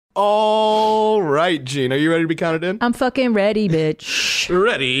All right, Gene, are you ready to be counted in? I'm fucking ready, bitch.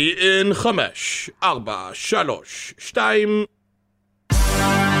 Ready in 5, 4, 3, 2.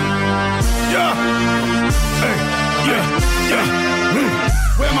 Yeah. Hey, yeah.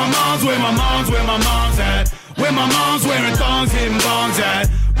 Where my mom's at. Where my mom's wearing thongs, hitting bongs at.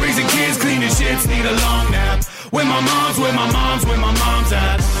 Raising kids, cleaning shits, need a long nap. Where my mom's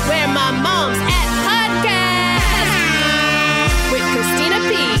at. Where my mom's at podcast with Christina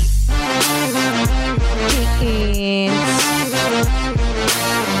P.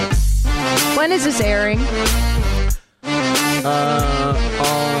 When is this airing? 2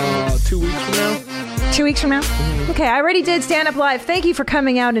 weeks from now. 2 weeks from now? Mm-hmm. Okay, I already did stand up live. Thank you for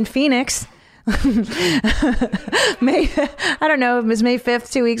coming out in Phoenix. May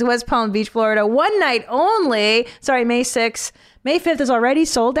 5th, 2 weeks, West Palm Beach, Florida. One night only. Sorry, May 6th. May 5th is already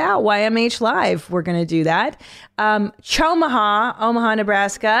sold out. YMH Live. We're going to do that. Chomaha, Omaha,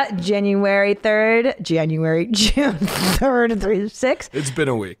 Nebraska, June 3rd through 6th. It's been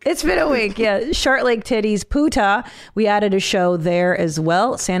a week. Yeah. Short Lake Titties, Puta. We added a show there as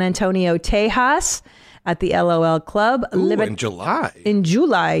well. San Antonio, Tejas at the LOL Club. In July. In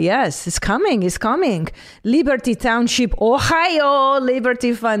July, yes. It's coming. Liberty Township, Ohio.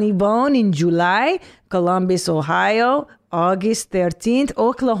 Liberty Funny Bone in July. Columbus, Ohio. August 13th,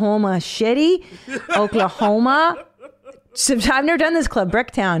 Oklahoma City, Oklahoma. I've never done this club.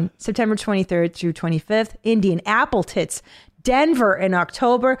 Bricktown, September 23rd through 25th. Indianapolis, Denver in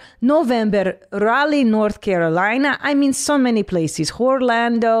October. November, Raleigh, North Carolina. I mean, so many places.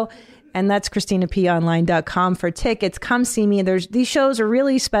 Orlando. And that's ChristinaPOnline.com for tickets. Come see me. These shows are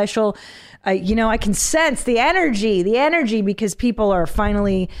really special. I can sense the energy because people are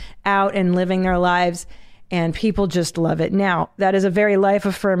finally out and living their lives. And people just love it. Now, that is a very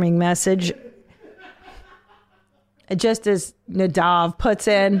life-affirming message. Just as Nadav puts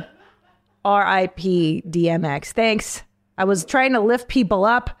in, R.I.P. DMX. Thanks. I was trying to lift people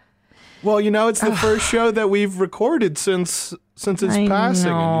up. Well, it's the first show that we've recorded since its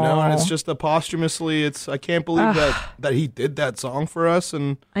passing. And it's just posthumously, I can't believe that he did that song for us.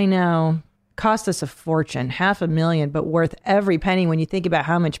 And I know. Cost us a fortune, $500,000, but worth every penny when you think about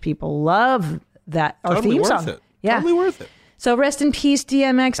how much people love that our totally theme worth song. It. Yeah. Totally worth it. So rest in peace,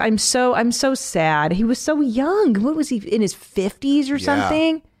 DMX. I'm so sad. He was so young. What was he, in his 50s or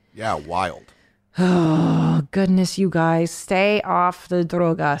something? Yeah, wild. Oh, goodness, you guys. Stay off the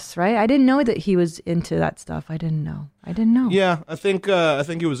drogas, right? I didn't know that he was into that stuff. I didn't know. Yeah, I think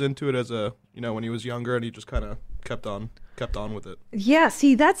he was into it as when he was younger, and he just kind of kept on with it. Yeah,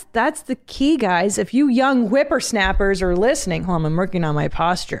 see, that's the key, guys. If you young whippersnappers are listening, hold on, I'm working on my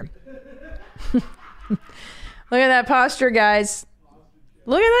posture. Look at that posture, guys.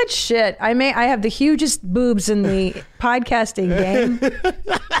 Look at that shit. I have the hugest boobs in the podcasting game,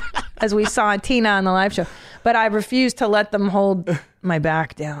 as we saw Tina on the live show. But I refuse to let them hold my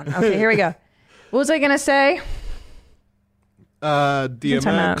back down. Okay, here we go. What was I going to say? DMX.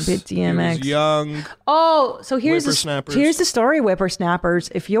 DMX. He was young. Oh, so here's the story, whippersnappers.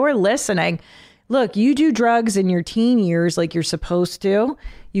 If you're listening, look, you do drugs in your teen years like you're supposed to.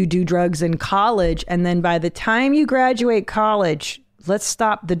 You do drugs in college, and then by the time you graduate college, let's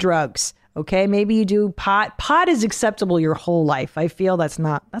stop the drugs. Okay, maybe you do pot. Pot is acceptable your whole life. I feel that's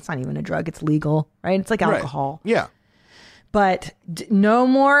not even a drug. It's legal, right? It's like alcohol. Right. Yeah. But no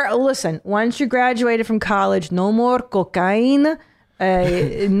more. Listen, once you graduated from college, no more cocaine.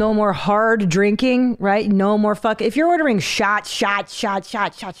 No more hard drinking, right? No more If you're ordering shots, and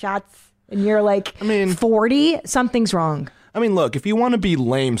you're like 40, something's wrong. I mean, look, if you want to be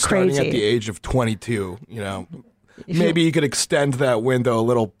lame starting at the age of 22, maybe you could extend that window a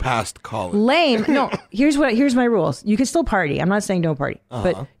little past college. Lame. No, here's my rules. You can still party. I'm not saying don't party,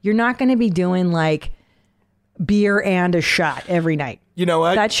 but you're not going to be doing like beer and a shot every night. You know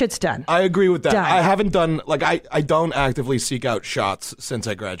what? That shit's done. I agree with that. Done. I haven't done I don't actively seek out shots since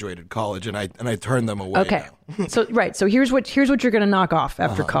I graduated college, and I turn them away. Okay. Now. So here's what you're going to knock off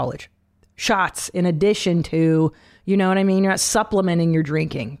after college. Shots in addition to, you know what I mean? You're not supplementing your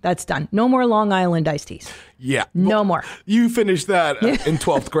drinking. That's done. No more Long Island iced teas. Yeah. No more. You finished that in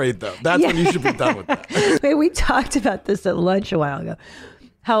 12th grade, though. That's when you should be done with that. Wait, we talked about this at lunch a while ago.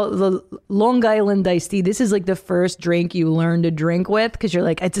 How the Long Island iced tea, this is like the first drink you learn to drink with, because you're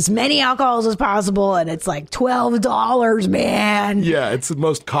like, it's as many alcohols as possible, and it's like $12, man. Yeah, it's the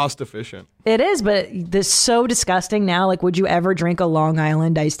most cost efficient. It is, but this is so disgusting now. Like, would you ever drink a Long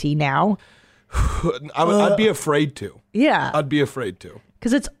Island iced tea now? I'd be afraid to. Yeah. I'd be afraid to.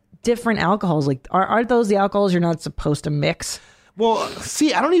 Because it's different alcohols. Like, aren't those the alcohols you're not supposed to mix? Well,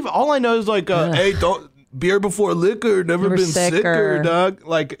 see, I don't even, all I know is like, hey, beer before liquor, never been sicker, dog.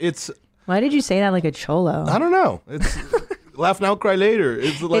 Like it's. Why did you say that like a cholo? I don't know. It's laugh now, cry later.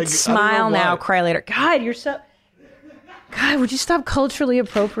 It's like it's smile now, cry later. God, you're so. God, would you stop culturally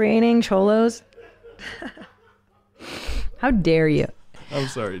appropriating cholos? How dare you? I'm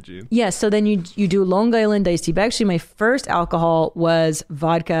sorry, Gene. Yeah, so then you do Long Island iced tea. But actually, my first alcohol was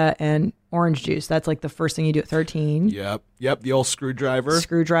vodka and orange juice. That's like the first thing you do at 13. Yep. The old screwdrivers.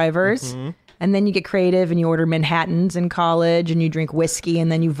 Mm-hmm. And then you get creative and you order Manhattans in college and you drink whiskey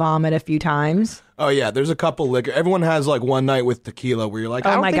and then you vomit a few times. Oh, yeah. There's a couple liquor. Everyone has like one night with tequila where you're like,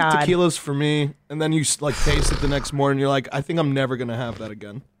 I don't think tequila's for me. And then you like taste it the next morning. You're like, I think I'm never going to have that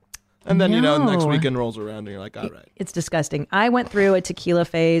again. And then, the next weekend rolls around and you're like, all right. It's disgusting. I went through a tequila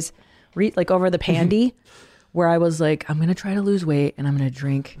phase like over the pandy where I was like, I'm going to try to lose weight and I'm going to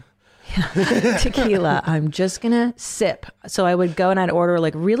drink tequila. I'm just going to sip. So I would go and I'd order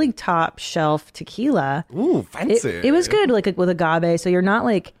like really top shelf tequila. Ooh, fancy. It was good like with agave. So you're not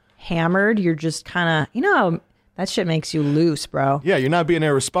like hammered. You're just kind of, that shit makes you loose, bro. Yeah, you're not being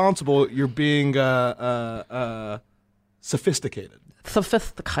irresponsible. You're being sophisticated.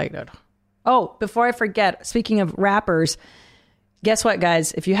 Oh, before I forget, speaking of rappers, guess what,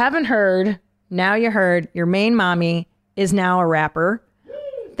 guys? If you haven't heard, now you heard, your main mommy is now a rapper.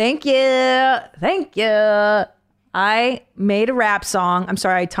 Thank you. I made a rap song. I'm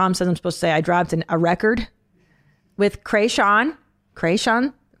sorry, Tom says I'm supposed to say I dropped a record with Krayshawn,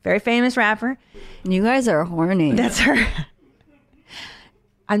 very famous rapper. You guys are horny. That's her.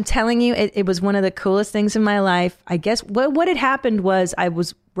 I'm telling you, it was one of the coolest things in my life. I guess what had happened was I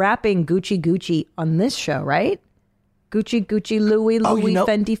was rapping Gucci on this show, right? Gucci, Louis,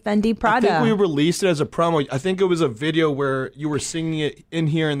 Fendi, Prada. I think we released it as a promo. I think it was a video where you were singing it in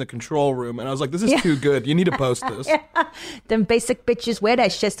here in the control room. And I was like, this is too good. You need to post this. Them basic bitches wear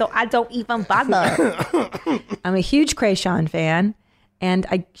that shit, so I don't even bother. I'm a huge Krayshawn fan.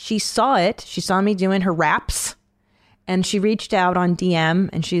 And she saw it. She saw me doing her raps. And she reached out on DM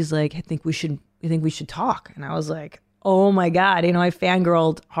and she's like, I think we should talk. And I was like, oh my God. I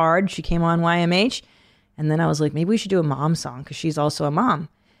fangirled hard. She came on YMH. And then I was like, maybe we should do a mom song because she's also a mom.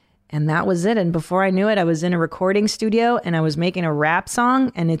 And that was it. And before I knew it, I was in a recording studio and I was making a rap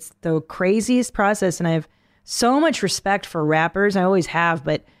song. And it's the craziest process. And I have so much respect for rappers. I always have.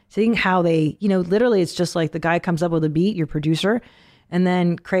 But seeing how they, literally it's just like the guy comes up with a beat, your producer. And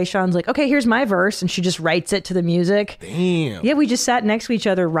then Krayshawn's like, okay, here's my verse. And she just writes it to the music. Damn. Yeah, we just sat next to each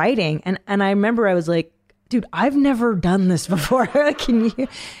other writing. And I remember I was like, dude, I've never done this before. Can you?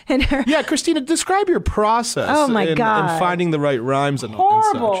 And yeah, Christina, describe your process. Oh my God. And finding the right rhymes and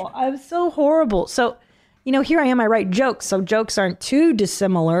horrible. such. I'm so horrible. So, here I am, I write jokes. So jokes aren't too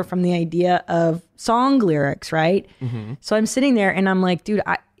dissimilar from the idea of song lyrics, right? Mm-hmm. So I'm sitting there and I'm like, dude,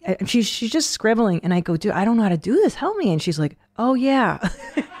 she's just scribbling. And I go, dude, I don't know how to do this. Help me. And she's like, oh yeah.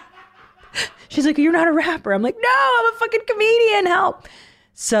 She's like, you're not a rapper. I'm like, no, I'm a fucking comedian. Help.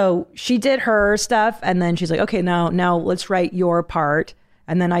 So she did her stuff. And then she's like, okay, now let's write your part.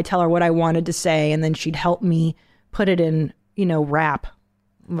 And then I tell her what I wanted to say. And then she'd help me put it in, rap.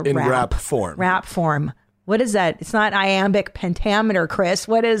 In rap form. Rap form. What is that? It's not iambic pentameter, Chris.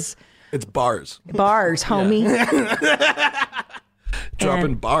 What is? It's bars. Bars, homie.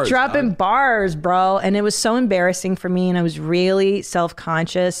 Dropping bars, bro. And it was so embarrassing for me. And I was really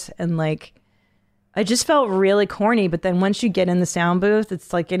self-conscious. And like, I just felt really corny. But then once you get in the sound booth,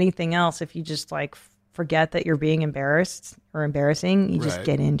 it's like anything else. If you just like forget that you're being embarrassed or embarrassing, you just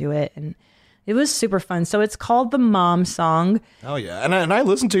get into it. And it was super fun. So it's called the Mom Song. Oh, yeah. And I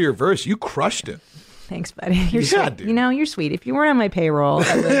listened to your verse. You crushed it. Thanks, buddy. You're sweet. Dude. You're sweet. If you weren't on my payroll,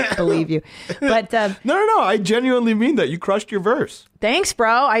 I would believe you. But no. I genuinely mean that. You crushed your verse. Thanks,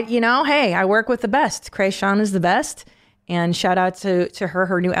 bro. Hey, I work with the best. Krayshawn is the best. And shout out to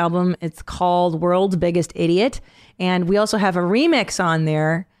her new album. It's called World's Biggest Idiot. And we also have a remix on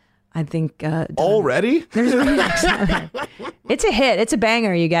there. I think already there's a remix on there. It's a hit. It's a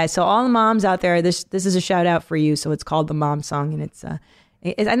banger, you guys. So all the moms out there, this is a shout out for you. So it's called the Mom Song, and it's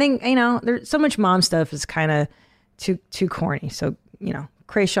I think there's so much mom stuff is kind of too corny. So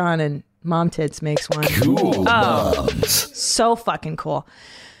Krayshawn and mom tits makes one. Cool. So fucking cool.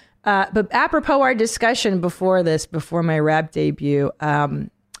 But apropos our discussion before my rap debut,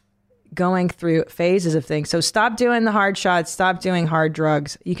 going through phases of things. So stop doing the hard shots, stop doing hard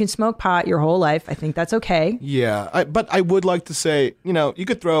drugs. You can smoke pot your whole life. I think that's okay. Yeah, but I would like to say, you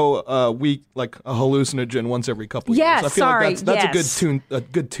could throw a week like a hallucinogen once every couple of years. I feel like that's a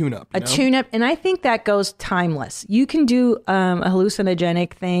good tune-up. Tune-up, and I think that goes timeless. You can do a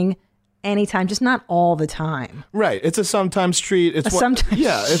hallucinogenic thing anytime, just not all the time. Right. It's a sometimes treat. It's sometimes.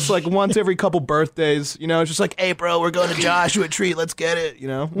 Yeah. It's like once every couple birthdays. You know, it's just like, hey, bro, we're going to Joshua Tree. Let's get it. You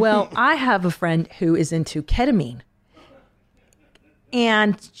know. Well, I have a friend who is into ketamine,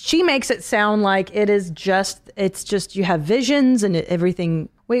 and she makes it sound like it's just you have visions and everything.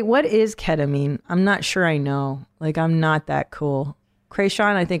 Wait, what is ketamine? I'm not sure I know. Like, I'm not that cool.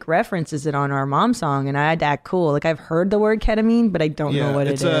 Krayshawn, I think, references it on our mom song, and I act cool. Like, I've heard the word ketamine, but I don't know what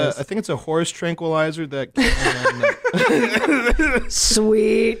it is. I think it's a horse tranquilizer that...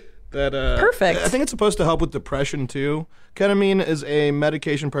 Sweet. Perfect. I think it's supposed to help with depression, too. Ketamine is a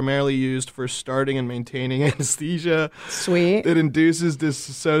medication primarily used for starting and maintaining anesthesia. Sweet. It induces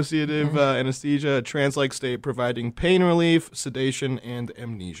dissociative anesthesia, a trance-like state, providing pain relief, sedation, and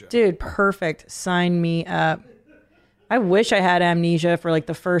amnesia. Dude, perfect. Sign me up. I wish I had amnesia for like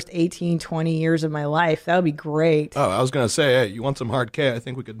the first 18, 20 years of my life. That would be great. Oh, I was going to say, hey, you want some hard K? I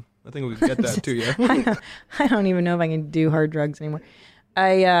think we could get that to you. I don't even know if I can do hard drugs anymore.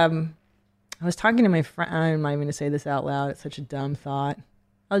 I was talking to my friend. I'm not even going to say this out loud. It's such a dumb thought.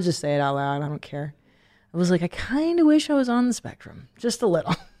 I'll just say it out loud. I don't care. I was like, I kind of wish I was on the spectrum. Just a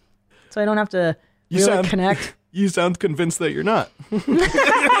little. So I don't have to connect. You sound convinced that you're not.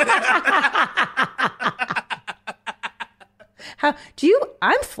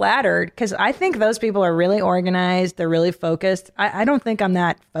 I'm flattered because I think those people are really organized. They're really focused. I don't think I'm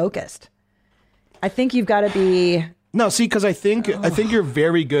that focused. I think you've got to be. No, see, because I think you're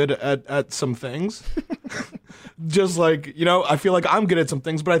very good at some things. Just like, you know, I feel like I'm good at some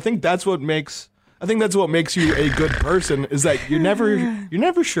things, but I think that's what makes you a good person is that you're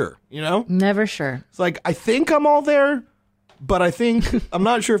never sure, you know? Never sure. It's like, I think I'm all there, but I'm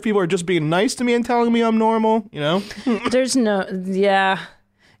not sure if people are just being nice to me and telling me I'm normal, you know? Yeah.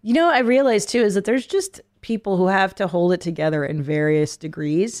 You know, I realized too is that there's just people who have to hold it together in various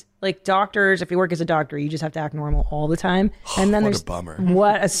degrees. Like doctors, if you work as a doctor, you just have to act normal all the time. And then what a bummer.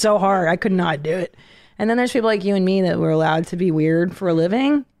 It's so hard. I could not do it. And then there's people like you and me that were allowed to be weird for a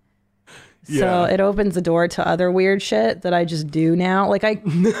living. Yeah. So it opens the door to other weird shit that I just do now. Like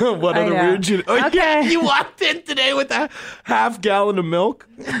what other weird shit? Oh, okay. Yeah, you walked in today with a half gallon of milk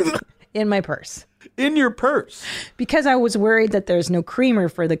in my purse. In your purse. Because I was worried that there's no creamer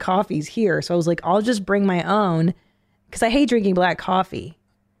for the coffees here. So I was like, I'll just bring my own because I hate drinking black coffee.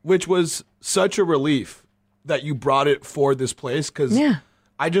 Which was such a relief that you brought it for this place because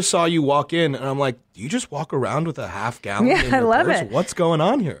I just saw you walk in and I'm like, do you just walk around with a half gallon in your I love purse? it. What's going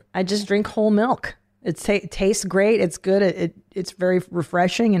on here? I just drink whole milk. It tastes great. It's good. It's very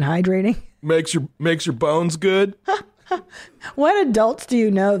refreshing and hydrating. Makes your bones good. What adults do you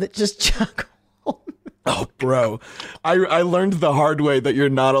know that just chug whole milk? Oh, bro. I learned the hard way that you're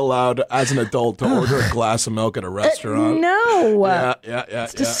not allowed as an adult to order a glass of milk at a restaurant. No. Yeah.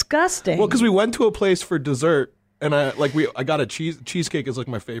 It's disgusting. Well, because we went to a place for dessert and I got a cheesecake is like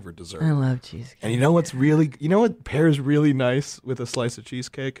my favorite dessert. I love cheesecake. And you know what pairs really nice with a slice of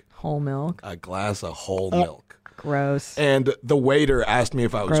cheesecake? Whole milk. A glass of whole milk. Gross. And the waiter asked me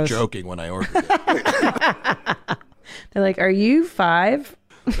if I was joking when I ordered it. They're like, are you 5?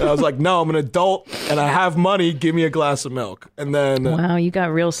 And I was like, no, I'm an adult and I have money. Give me a glass of milk. And then... Wow, you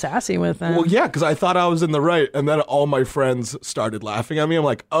got real sassy with them. Well, yeah, because I thought I was in the right. And then all my friends started laughing at me. I'm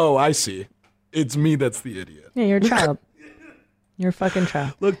like, oh, I see. It's me that's the idiot. Yeah, you're a child. You're a fucking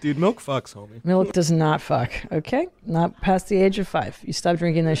child. Look, dude, milk fucks, homie. Milk does not fuck, okay? Not past the age of 5. You stop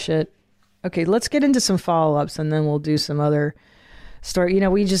drinking this shit. Okay, let's get into some follow-ups and then we'll do some other story. You know,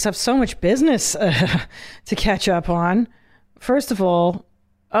 we just have so much business to catch up on. First of all...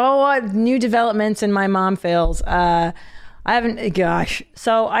 new developments in my mom fails. I haven't, gosh.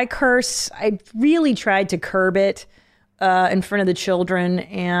 So I curse. I really tried to curb it in front of the children.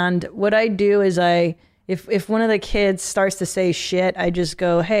 And what I do is if one of the kids starts to say shit, I just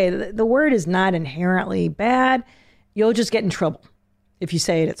go, hey, the word is not inherently bad. You'll just get in trouble if you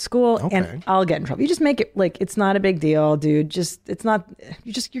say it at school and I'll get in trouble. You just make it like, it's not a big deal, dude. You're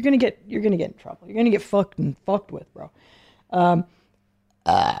going to get in trouble. You're going to get fucked with, bro.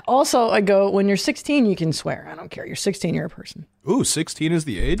 Also, I go, when you're 16, you can swear. I don't care. You're 16, you're a person. Ooh, 16 is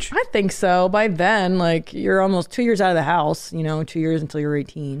the age? I think so. By then, like, you're almost 2 years out of the house, 2 years until you're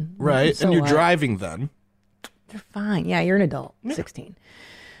 18. Right. So and you're driving then. They're fine. Yeah, you're an adult, 16.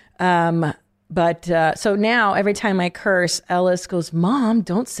 So now every time I curse, Ellis goes, Mom,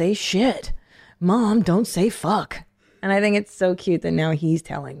 don't say shit. Mom, don't say fuck. And I think it's so cute that now he's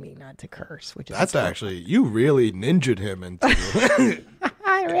telling me not to curse, which is that's actually, you really ninja'd him into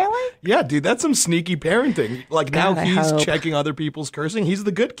Really? Yeah, dude, that's some sneaky parenting. Like God, now he's checking other people's cursing. He's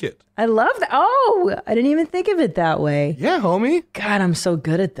the good kid. I love that. Oh, I didn't even think of it that way. Yeah, homie. God, I'm so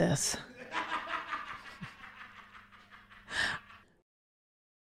good at this.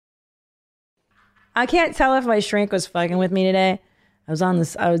 I can't tell if my shrink was fucking with me today.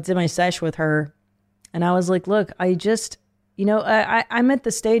 I did my sesh with her, and I was like, look, I just, I'm at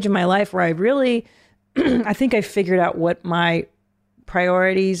the stage in my life where I really, I think I figured out what my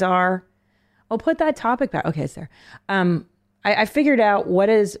priorities are. I'll put that topic back. Okay, it's there. I figured out what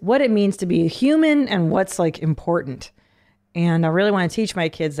it means to be a human and what's like important. And I really want to teach my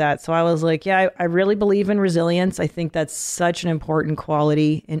kids that. So I was like, yeah, I really believe in resilience. I think that's such an important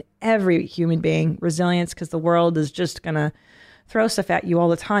quality in every human being, resilience, because the world is just going to throw stuff at you all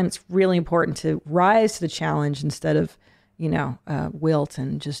the time. It's really important to rise to the challenge instead of, wilt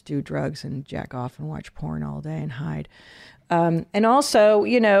and just do drugs and jack off and watch porn all day and hide. And also,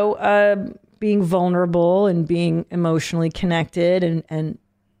 being vulnerable and being emotionally connected and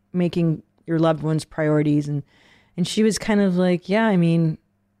making your loved ones priorities. And she was kind of like, yeah, I mean,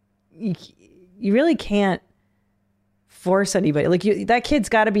 you really can't force anybody. Like that kid's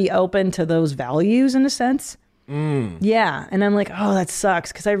got to be open to those values in a sense. Yeah. And I'm like, oh, that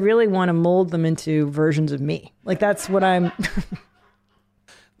sucks. Cause I really want to mold them into versions of me. Like that's what I'm.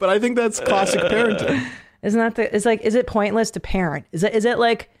 But I think that's classic parenting. Isn't that is it pointless to parent? Is it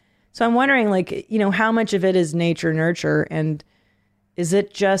like, so I'm wondering like, how much of it is nature nurture, and is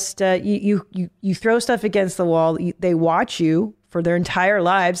it just you throw stuff against the wall? They watch you for their entire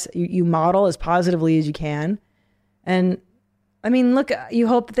lives. You model as positively as you can, and I mean, look, you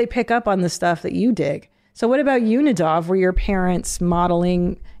hope that they pick up on the stuff that you dig. So what about you, Nadav? Were your parents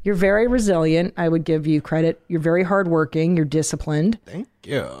modeling? You're very resilient. I would give you credit. You're very hardworking. You're disciplined. Thank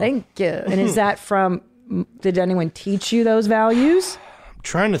you. Thank you. And is that from? Did anyone teach you those values? I'm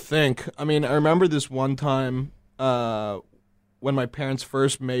trying to think. I mean, I remember this one time when my parents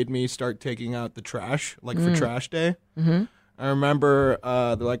first made me start taking out the trash, like for trash day. Mm-hmm. I remember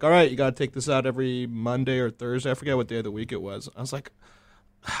they're like, all right, you got to take this out every Monday or Thursday. I forget what day of the week it was. I was like,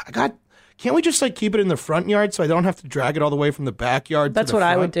 can't we just like keep it in the front yard so I don't have to drag it all the way from the backyard? That's what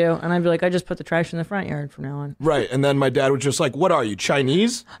I would do. And I'd be like, I just put the trash in the front yard from now on. Right. And then my dad was just like, what are you,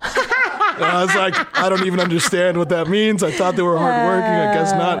 Chinese? And I was like, I don't even understand what that means. I thought they were hardworking. I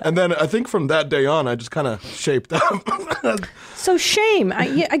guess not. And then I think from that day on, I just kind of shaped up. So shame.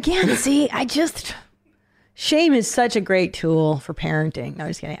 Shame is such a great tool for parenting. No,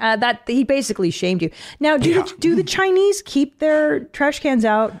 just kidding. That he basically shamed you. Now, do the Chinese keep their trash cans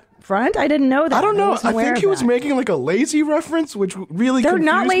out front? I didn't know that. I don't know. I think he was making like a lazy reference, which really they're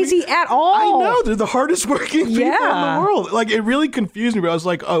not lazy at all. I know. They're the hardest working people in the world. Like, it really confused me, but I was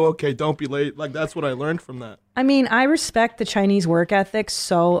like, oh, okay, don't be late. Like, that's what I learned from that. I mean, I respect the Chinese work ethic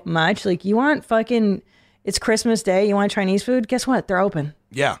so much. Like, you want it's Christmas Day, you want Chinese food? Guess what? They're open.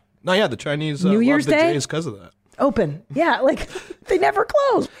 Yeah. No, yeah, the Chinese New Year's love the Day Jays because of that. Open. Yeah, like, they never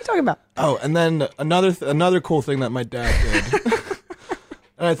close. What are you talking about? Oh, and then another cool thing that my dad did.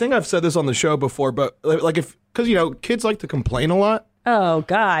 And I think I've said this on the show before, but like because kids like to complain a lot. Oh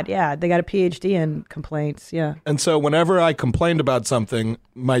God, yeah, they got a PhD in complaints, yeah. And so whenever I complained about something,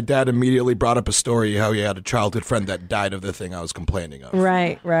 my dad immediately brought up a story how he had a childhood friend that died of the thing I was complaining of.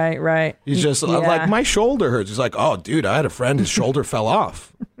 Right. He's just like, my shoulder hurts. He's like, oh, dude, I had a friend, his shoulder fell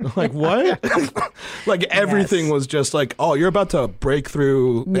off. I'm like, what? Like everything was just like, oh, you're about to break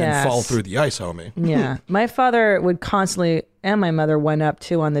through and fall through the ice, homie. Yeah, my father would constantly, and my mother went up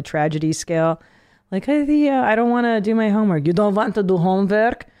too on the tragedy scale. Like, I don't want to do my homework. You don't want to do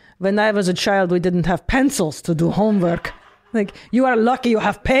homework? When I was a child, we didn't have pencils to do homework. Like, you are lucky you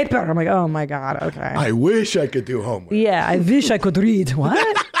have paper. I'm like, oh my God, okay. I wish I could do homework. Yeah, I wish I could read.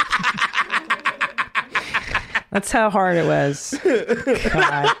 What? That's how hard it was.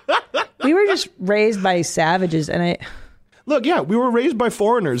 God. We were just raised by savages, and Look, yeah, we were raised by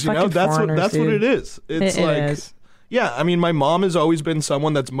foreigners, That's what it is. It's like... Is. Yeah, I mean, my mom has always been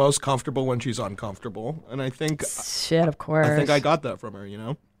someone that's most comfortable when she's uncomfortable. And I think... Shit, of course. I think I got that from her,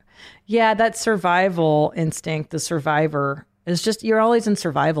 Yeah, that survival instinct, the survivor, is just... You're always in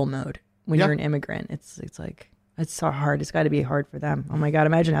survival mode when you're an immigrant. It's like... It's so hard. It's got to be hard for them. Oh my God,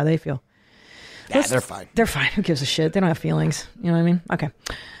 imagine how they feel. Yeah, they're fine. They're fine. Who gives a shit? They don't have feelings. You know what I mean? Okay.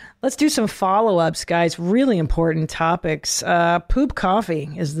 Let's do some follow-ups, guys. Really important topics. Poop coffee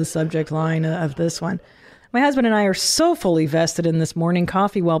is the subject line of this one. My husband and I are so fully vested in this morning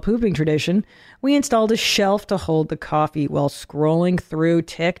coffee while pooping tradition, we installed a shelf to hold the coffee while scrolling through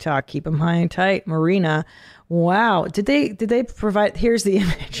TikTok. Keep them high and tight. Marina, wow. Did they provide... Here's the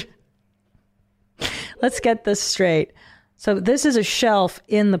image. Let's get this straight. So this is a shelf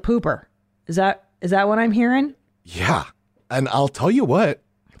in the pooper. Is that what I'm hearing? Yeah. And I'll tell you what.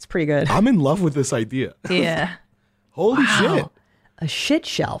 It's pretty good. I'm in love with this idea. Yeah. Holy shit. A shit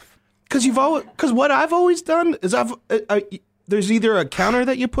shelf. Because what I've always done is there's either a counter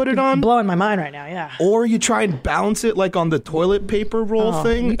that you put it on. Blowing my mind right now, yeah. Or you try and balance it like on the toilet paper roll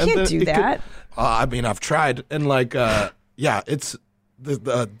thing. You can't do that. I mean, I've tried. And like, it's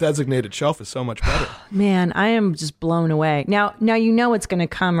the designated shelf is so much better. Man, I am just blown away. Now you know what's going to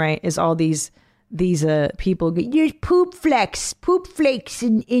come, right, is all these people go, there's poop flakes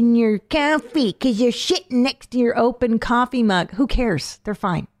in your coffee because you're shitting next to your open coffee mug. Who cares? They're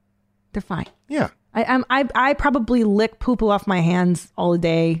fine. Yeah. I probably lick poo-poo off my hands all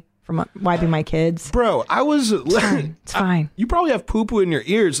day from wiping my kids. Bro, It's fine. You probably have poo-poo in your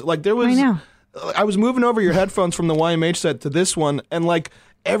ears. Like there was, I know. I was moving over your headphones from the YMH set to this one, and like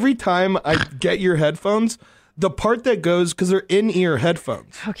every time I get your headphones, the part that goes, because they're in-ear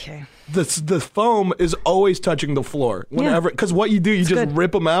headphones. Okay. The foam is always touching the floor whenever, because what you do, you just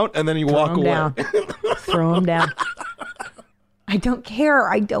rip them out and then you walk away. Throw them down. I don't care.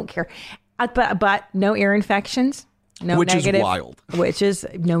 But no ear infections. No which negative, is wild. Which is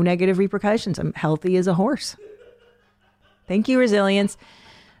no negative repercussions. I'm healthy as a horse. Thank you, resilience.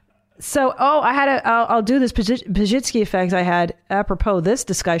 So, I'll do this Pajitsky effect I had apropos this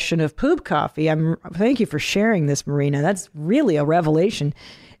discussion of poop coffee. Thank you for sharing this, Marina. That's really a revelation.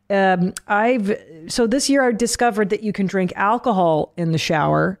 So this year I discovered that you can drink alcohol in the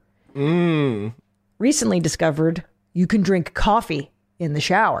shower. Recently discovered you can drink coffee in the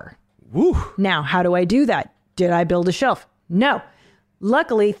shower. Woo. Now, how do I do that? Did I build a shelf? No.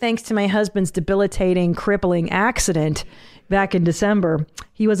 Luckily, thanks to my husband's debilitating, crippling accident back in December,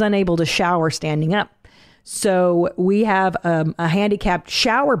 he was unable to shower standing up. So we have a handicapped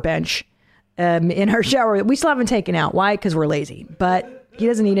shower bench in our shower. We still haven't taken out. Why? Because we're lazy. But he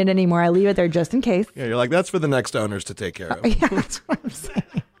doesn't need it anymore. I leave it there just in case. Yeah, you're like, that's for the next owners to take care of. Yeah, that's what I'm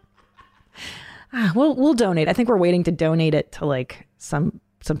saying. We'll donate. I think we're waiting to donate it to like some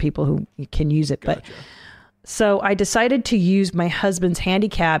people who can use it. Gotcha. But so I decided to use my husband's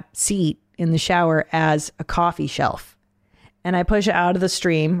handicap seat in the shower as a coffee shelf. And I push it out of the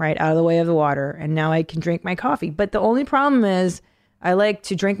stream, right out of the way of the water. And now I can drink my coffee. But the only problem is I like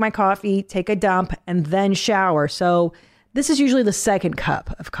to drink my coffee, take a dump, and then shower. So this is usually the second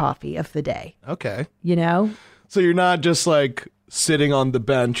cup of coffee of the day. Okay. You know? So you're not just like sitting on the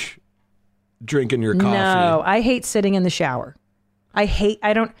bench drinking your coffee. No, I hate sitting in the shower. My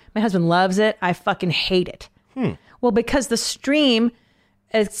husband loves it. I fucking hate it. Well, because the stream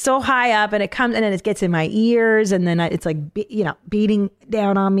is so high up and it comes and then it gets in my ears and then it's like, beating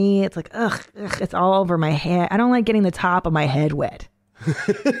down on me. It's like, ugh, it's all over my head. I don't like getting the top of my head wet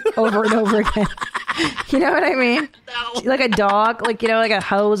over and over again. You know what I mean? No. Like a dog, like a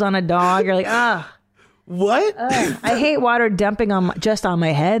hose on a dog. You're like, ugh. What? I hate water dumping just on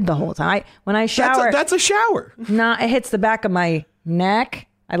my head the whole time. When I shower, that's a shower. No, it hits the back of my neck.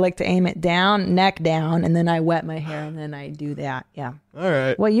 I like to aim it down, neck down, and then I wet my hair, and then I do that. Yeah. All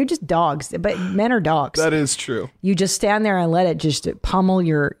right. Well, you're just dogs, but men are dogs. That is true. You just stand there and let it just pummel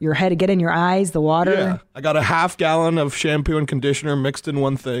your head, get in your eyes, the water. Yeah. I got a half gallon of shampoo and conditioner mixed in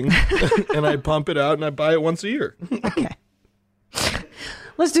one thing, and I pump it out, and I buy it once a year. Okay.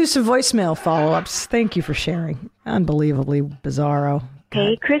 Let's do some voicemail follow-ups. Thank you for sharing. Unbelievably bizarro.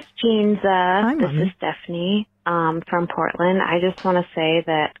 Hey, Christina. Hi, this Mommy. is Stephanie from Portland. I just want to say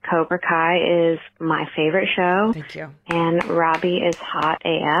that Cobra Kai is my favorite show. Thank you. And Robbie is hot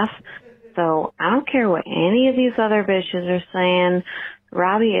AF. So I don't care what any of these other bitches are saying.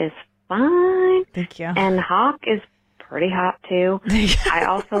 Robbie is fine. Thank you. And Hawk is pretty hot, too. I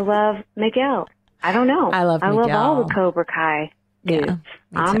also love Miguel. I don't know. I love Miguel. all the Cobra Kai dudes. Yeah,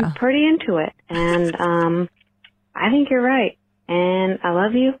 I'm pretty into it. And I think you're right. And I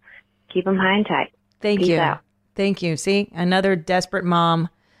love you. Keep them high and tight. Thank Peace you. out. Thank you. See, another desperate mom.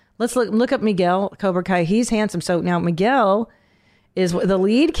 Let's look up Miguel, Cobra Kai. He's handsome. So now Miguel is the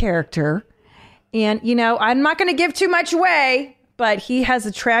lead character. And, I'm not going to give too much away, but he has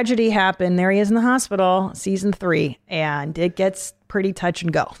a tragedy happen. There he is in the hospital, season 3. And it gets pretty touch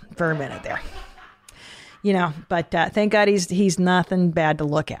and go for a minute there. But thank God he's nothing bad to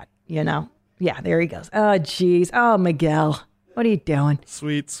look at, Yeah, there he goes. Oh, geez. Oh, Miguel. What are you doing?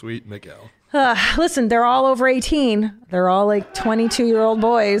 Sweet, sweet Miguel. Listen, they're all over 18. They're all like 22-year-old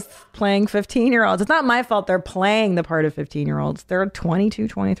boys playing 15-year-olds. It's not my fault they're playing the part of 15-year-olds. They're 22,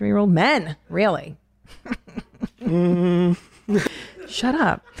 23-year-old men, really. Shut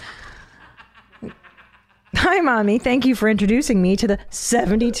up. Hi, Mommy. Thank you for introducing me to the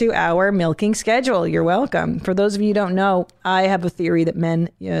 72-hour milking schedule. You're welcome. For those of you who don't know, I have a theory that men,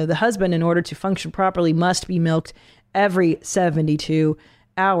 the husband, in order to function properly, must be milked every 72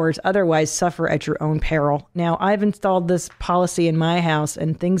 hours. Otherwise, suffer at your own peril. Now, I've installed this policy in my house,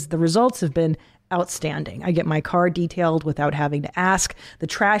 and the results have been outstanding. I get my car detailed without having to ask. The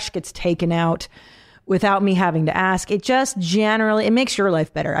trash gets taken out without me having to ask. It just generally, it makes your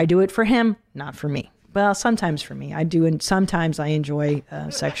life better. I do it for him, not for me. Well, sometimes for me. I do, and sometimes I enjoy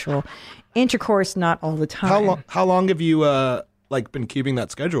sexual intercourse, not all the time. How long have you been keeping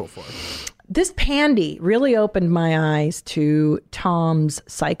that schedule for? This pandy really opened my eyes to Tom's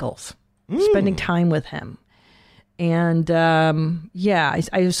cycles, spending time with him. And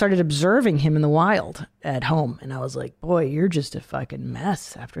I started observing him in the wild at home. And I was like, boy, you're just a fucking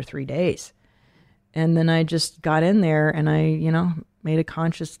mess after 3 days. And then I just got in there and I, made a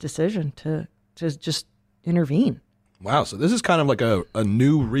conscious decision to just intervene. Wow. So this is kind of like a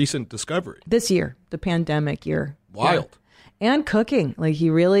new recent discovery. This year, the pandemic year. Wild. Yeah. And cooking. Like he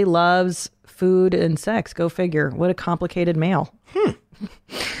really loves food and sex. Go figure. What a complicated male.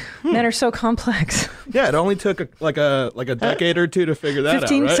 Men are so complex. Yeah, it only took a decade or two to figure that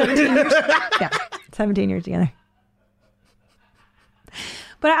 15, out, right? 17 years. Yeah, 17 years together.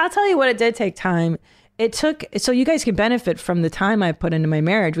 But I'll tell you what, it did take time. It took, so you guys can benefit from the time I put into my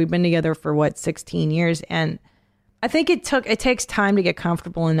marriage. We've been together for 16 years. And I think it takes time to get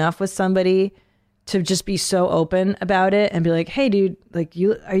comfortable enough with somebody to just be so open about it and be like, hey dude, like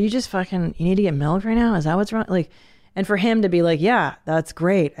you just fucking, you need to get milk right now? Is that what's wrong? Like, and for him to be like, yeah, that's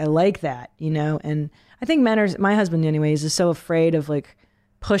great. I like that, and I think my husband anyways, is so afraid of like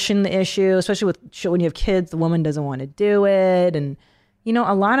pushing the issue, especially when you have kids, the woman doesn't want to do it. And,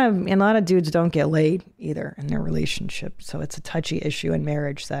 a lot of dudes don't get laid either in their relationship. So it's a touchy issue in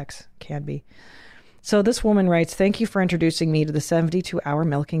marriage, sex can be. So this woman writes, thank you for introducing me to the 72-hour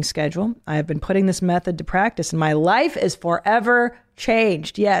milking schedule. I have been putting this method to practice and my life is forever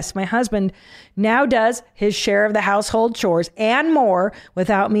changed. Yes, my husband now does his share of the household chores and more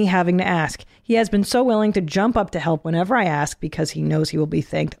without me having to ask. He has been so willing to jump up to help whenever I ask because he knows he will be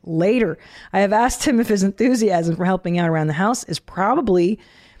thanked later. I have asked him if his enthusiasm for helping out around the house is probably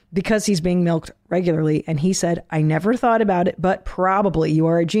because he's being milked regularly. And he said, I never thought about it, but probably. You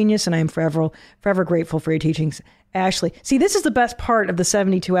are a genius and I am forever grateful for your teachings, Ashley. See, this is the best part of the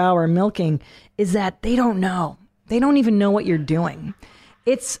 72-hour milking is that they don't know. They don't even know what you're doing.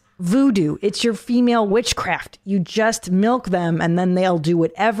 It's voodoo. It's your female witchcraft. You just milk them and then they'll do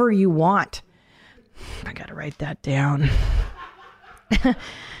whatever you want. I got to write that down.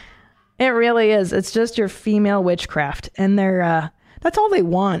 It really is. It's just your female witchcraft. And that's all they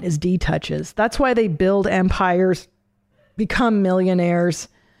want is D-touches. That's why they build empires, become millionaires,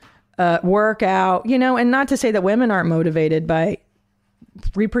 work out, and not to say that women aren't motivated by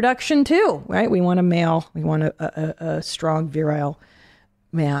reproduction too, right? We want a male. We want a strong, virile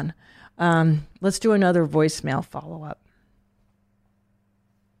man. Let's do another voicemail follow-up.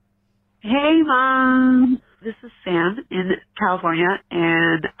 Hey, Mom. This is Sam in California,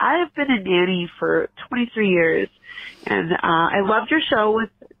 and I've been a nanny for 23 years. And I loved your show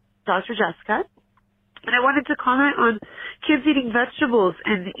with Dr. Jessica. And I wanted to comment on kids eating vegetables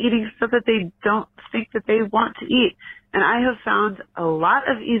and eating stuff that they don't think that they want to eat. And I have found a lot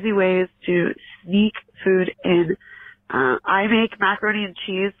of easy ways to sneak food in. I make macaroni and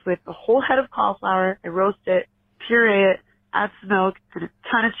cheese with a whole head of cauliflower. I roast it, puree it, add some milk and a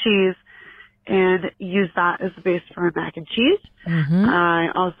ton of cheese, and use that as the base for my mac and cheese. Mm-hmm. I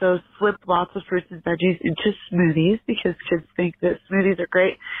also slip lots of fruits and veggies into smoothies because kids think that smoothies are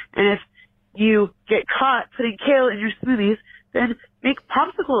great. And if you get caught putting kale in your smoothies, then make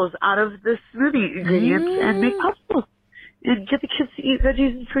popsicles out of the smoothie ingredients and make popsicles and get the kids to eat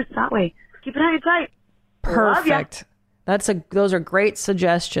veggies and fruits that way. Keep it high and tight. Perfect. Those are great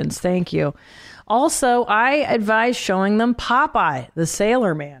suggestions. Thank you. Also, I advise showing them Popeye, the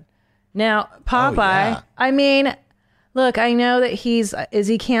Sailor Man. Now, Popeye, I mean, look, I know that is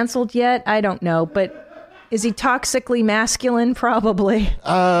he canceled yet? I don't know, but is he toxically masculine? Probably.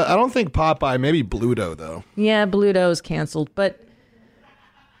 I don't think Popeye, maybe Bluto though. Yeah, Bluto's canceled, but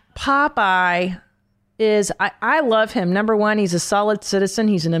Popeye is, I love him. Number one, he's a solid citizen.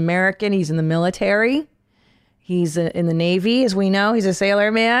 He's an American. He's in the military. He's in the Navy, as we know. He's a sailor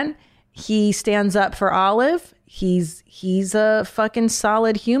man. He stands up for Olive. He's a fucking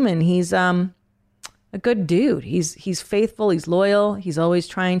solid human. He's a good dude. He's faithful. He's loyal. He's always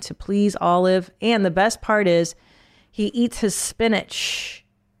trying to please Olive. And the best part is he eats his spinach.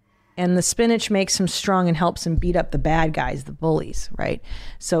 And the spinach makes him strong and helps him beat up the bad guys, the bullies, right?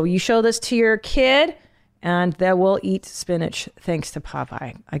 So you show this to your kid and they will eat spinach thanks to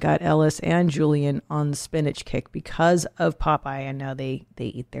Popeye. I got Ellis and Julian on the spinach kick because of Popeye, and now they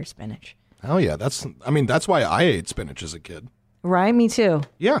eat their spinach. Oh yeah, that's why I ate spinach as a kid. Right, me too.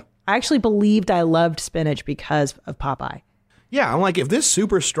 Yeah. I actually believed I loved spinach because of Popeye. Yeah, I'm like, if this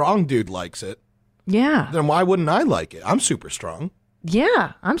super strong dude likes it, Yeah. Then why wouldn't I like it? I'm super strong.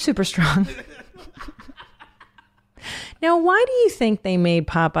 Yeah, I'm super strong. Now, why do you think they made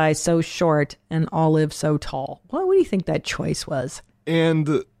Popeye so short and Olive so tall? What do you think that choice was?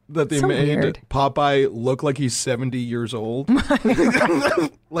 And that they made weird. Popeye look like he's 70 years old.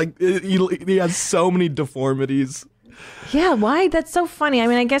 Like, he has so many deformities. Yeah, why? That's so funny. I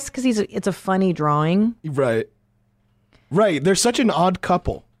mean, I guess because it's a funny drawing. Right. They're such an odd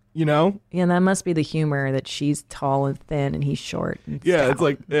couple, you know? Yeah, that must be the humor that she's tall and thin and he's short. And Yeah, stout. it's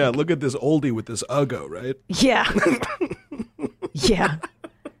like, look at this oldie with this Uggo, right? Yeah. Yeah.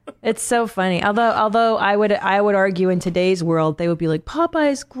 It's so funny. Although I would argue in today's world, they would be like,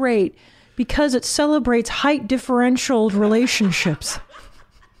 Popeye is great because it celebrates height differential relationships.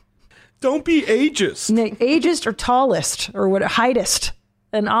 Don't be ageist. Ageist or tallest or what heightest.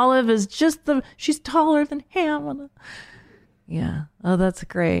 And Olive is just she's taller than him. Yeah. Oh, that's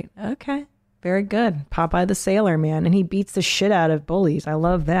great. Okay. Very good. Popeye the Sailor Man. And he beats the shit out of bullies. I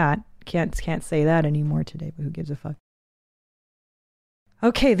love that. Can't say that anymore today, but who gives a fuck?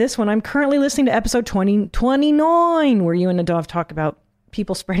 Okay, this one. I'm currently listening to episode 29, where you and Nadav talk about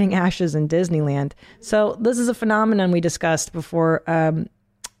people spreading ashes in Disneyland. So this is a phenomenon we discussed before,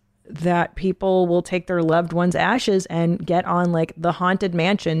 that people will take their loved ones' ashes and get on like the Haunted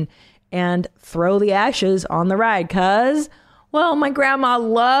Mansion and throw the ashes on the ride. Cause, well, my grandma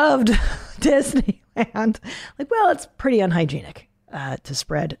loved Disneyland. Like, well, it's pretty unhygienic to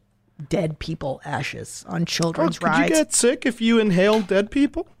spread dead people ashes on children's rides. Could you get sick if you inhale dead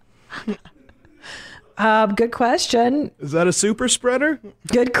people? Good question. Is that a super spreader?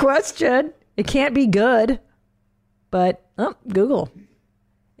 Good question. It can't be good, but Google.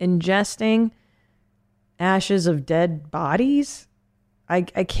 Ingesting ashes of dead bodies? I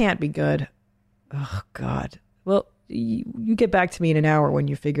can't be good. Oh, God. Well, you get back to me in an hour when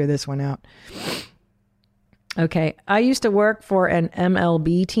you figure this one out. Okay. I used to work for an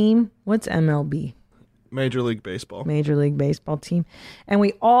MLB team. What's MLB? Major League Baseball. Major League Baseball team. And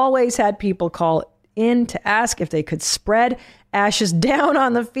we always had people call in to ask if they could spread ashes down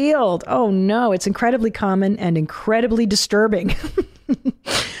on the field. Oh, no. It's incredibly common and incredibly disturbing.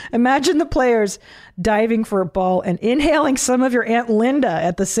 Imagine the players diving for a ball and inhaling some of your Aunt Linda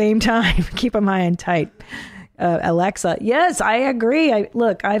at the same time. Keep them high and tight. Alexa, yes, I agree.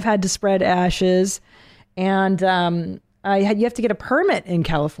 I've had to spread ashes, and you have to get a permit in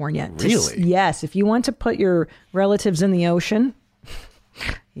California. Really? Yes. If you want to put your relatives in the ocean,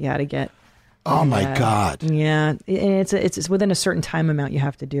 you got to get. Oh my God. Yeah, and it's within a certain time amount you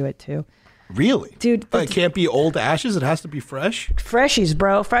have to do it too. Really? Dude. It can't be old ashes. It has to be fresh? Freshies,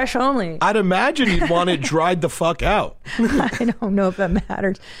 bro. Fresh only. I'd imagine you'd want it dried the fuck out. I don't know if that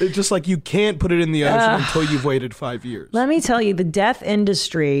matters. It's just like you can't put it in the ocean until you've waited 5 years. Let me tell you, the death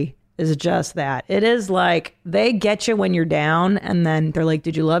industry is just that. It is like they get you when you're down, and then they're like,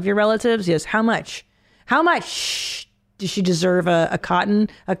 did you love your relatives? Yes. How much? How much? Does she deserve a coffin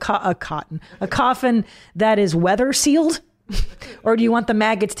that is weather sealed? Or do you want the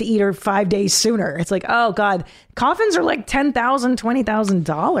maggots to eat her 5 days sooner? It's like, oh God, coffins are like $10,000,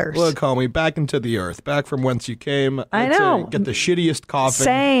 $20,000. Look, homie, back into the earth, back from whence you came. I know. Get the shittiest coffin.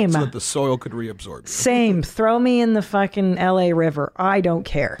 Same. So that the soil could reabsorb you. Same. Throw me in the fucking LA River. I don't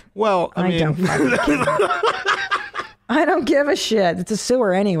care. Well, I mean, don't fucking care. I don't give a shit. It's a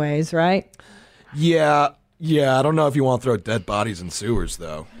sewer anyways, right? Yeah, I don't know if you want to throw dead bodies in sewers,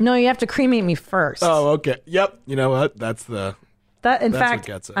 though. No, you have to cremate me first. Oh, okay. Yep. You know what? In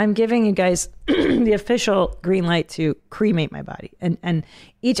fact, I'm giving you guys the official green light to cremate my body. And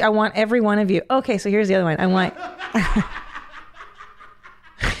I want every one of you. Okay, so here's the other one.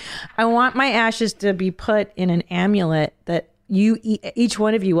 I want my ashes to be put in an amulet that each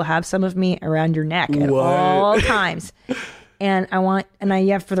one of you will have some of me around your neck at all times. And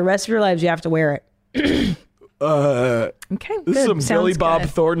you have, for the rest of your lives, you have to wear it. Okay, this is some Billy Bob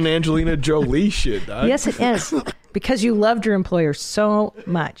good. Thornton, Angelina Jolie shit, dog. Yes, it is. Because you loved your employer so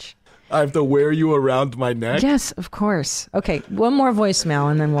much. I have to wear you around my neck? Yes, of course. Okay, one more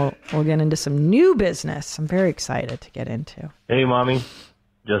voicemail, and then we'll get into some new business. I'm very excited to get into. Hey, Mommy.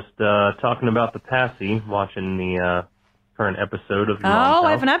 Just talking about the Passy, watching the current episode of Your Mom's House.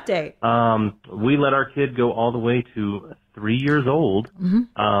 I have an update. We let our kid go all the way to 3 years old,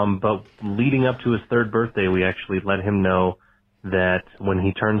 but leading up to his third birthday, we actually let him know that when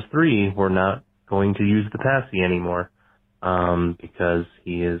he turns 3, we're not going to use the Passy anymore because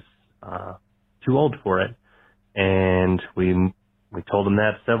he is too old for it. And we told him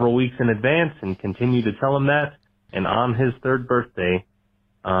that several weeks in advance and continue to tell him that. And on his third birthday,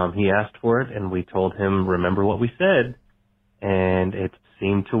 he asked for it, and we told him, remember what we said. And it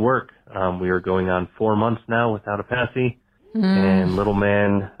seemed to work. We are going on 4 months now without a passy, and little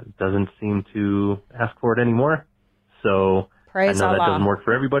man doesn't seem to ask for it anymore. So Praise I know Allah. that doesn't work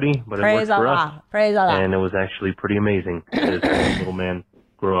for everybody, but Praise it works for Allah. us. Praise Allah. And it was actually pretty amazing to see this little man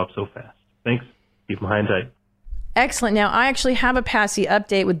grow up so fast. Thanks. Keep him high and tight. Excellent. Now, I actually have a passy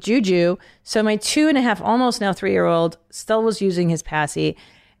update with Juju. So my 2.5, almost now 3-year-old, still was using his passy.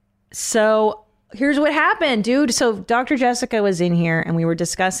 So here's what happened, dude. So Dr. Jessica was in here and we were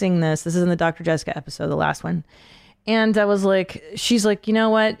discussing this. This is in the Dr. Jessica episode, the last one. And I was like, she's like, you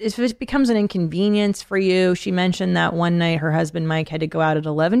know what? If it becomes an inconvenience for you, she mentioned that one night her husband, Mike, had to go out at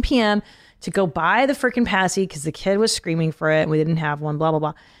 11 p.m. to go buy the freaking passy because the kid was screaming for it and we didn't have one, blah, blah,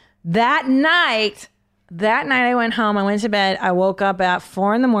 blah. That night I went home, I went to bed. I woke up at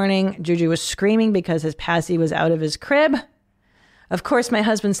 4 a.m. Juju was screaming because his passy was out of his crib. Of course, my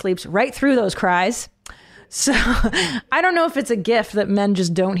husband sleeps right through those cries. So I don't know if it's a gift that men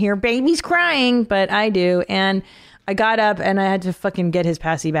just don't hear babies crying, but I do. And I got up and I had to fucking get his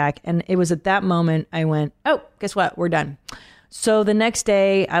passy back. And it was at that moment I went, oh, guess what? We're done. So the next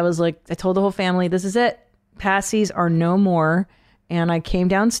day I was like, I told the whole family, this is it. Passies are no more. And I came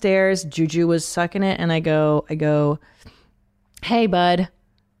downstairs. Juju was sucking it. And I go, hey, bud,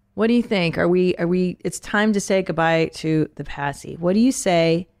 what do you think? Are we, it's time to say goodbye to the passy. What do you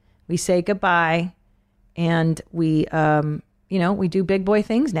say? We say goodbye and we, we do big boy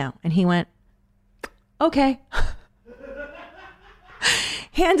things now. And he went, okay.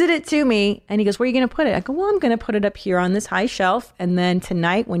 Handed it to me and he goes, where are you going to put it? I go, well, I'm going to put it up here on this high shelf. And then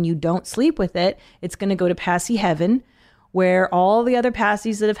tonight when you don't sleep with it, it's going to go to Passy Heaven where all the other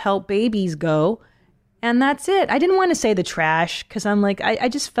passies that have helped babies go. And that's it. I didn't want to say the trash because I'm like, I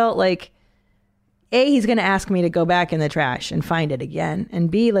just felt like, A, he's going to ask me to go back in the trash and find it again.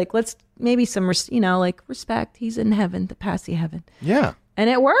 And B, like, let's maybe some, respect. He's in heaven, the Passy Heaven. Yeah. And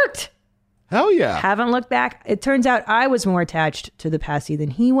it worked. Hell yeah. Haven't looked back. It turns out I was more attached to the passy than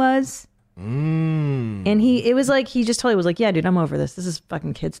he was. And it was like, he just totally was like, yeah, dude, I'm over this. This is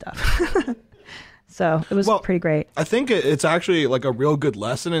fucking kid stuff. So it was pretty great. I think it's actually like a real good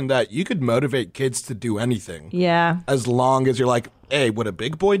lesson in that you could motivate kids to do anything. Yeah. As long as you're like, hey, would a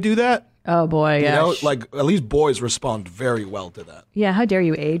big boy do that? Oh boy, yeah. You know, like at least boys respond very well to that. Yeah, how dare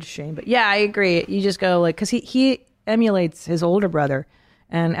you age shame? But yeah, I agree. You just go like, because he emulates his older brother.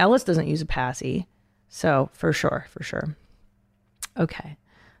 And Ellis doesn't use a passy. So for sure. Okay.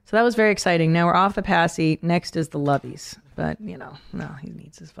 So that was very exciting. Now we're off the passy. Next is the loveys. But, no, he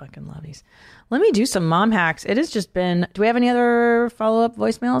needs his fucking loveys. Let me do some mom hacks. It has just been... Do we have any other follow-up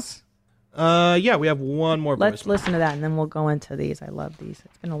voicemails? Yeah, we have one more voicemail. Let's listen to that, and then we'll go into these. I love these.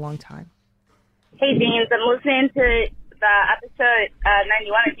 It's been a long time. Hey, James. I'm listening to the episode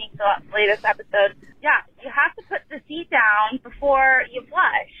 91, I think, the latest episode. Yeah, you have to put the seat down before you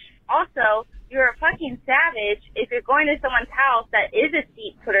flush. Also, you're a fucking savage if you're going to someone's house that is a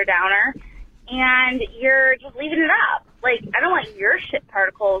seat putter downer and you're just leaving it up. Like, I don't want your shit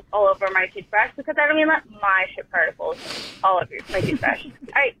particles all over my toothbrush because I don't even want my shit particles all over my toothbrush. All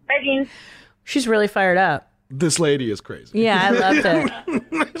right, bye, Jean. She's really fired up. This lady is crazy. Yeah, I loved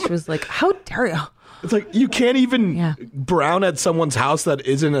it. She was like, how dare you? It's like, you can't even brown at someone's house that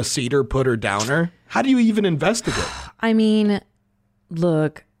isn't a cedar putter downer. How do you even investigate? I mean,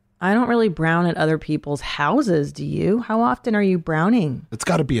 look, I don't really brown at other people's houses. Do you? How often are you browning? It's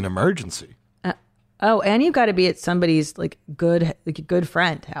got to be an emergency. And you've got to be at somebody's good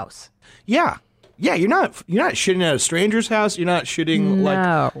friend house. Yeah. Yeah, you're not shitting at a stranger's house. You're not shitting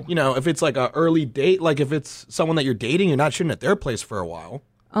if it's like a early date, like if it's someone that you're dating, you're not shitting at their place for a while.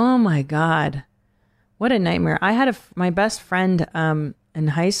 Oh my God. What a nightmare. I had my best friend in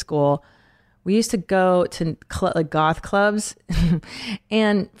high school. We used to go to goth clubs.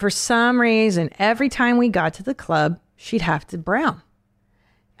 And for some reason, every time we got to the club, she'd have to brown.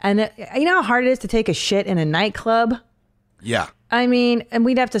 And you know how hard it is to take a shit in a nightclub? Yeah. I mean, and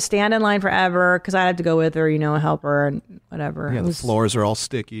we'd have to stand in line forever because I'd have to go with her, help her and whatever. Yeah, the floors are all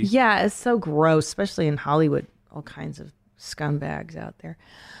sticky. Yeah, it's so gross, especially in Hollywood. All kinds of scumbags out there.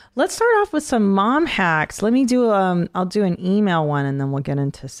 Let's start off with some mom hacks. Let me do, I'll do an email one and then we'll get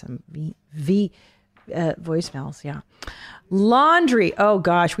into some voicemails. Yeah. Laundry. Oh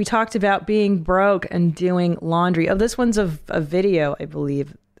gosh, we talked about being broke and doing laundry. Oh, this one's a video, I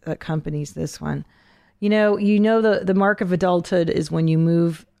believe, that accompanies this one. The mark of adulthood is when you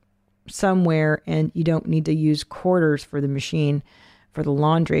move somewhere and you don't need to use quarters for the machine for the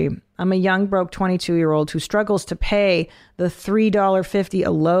laundry. I'm a young, broke 22-year-old who struggles to pay the $3.50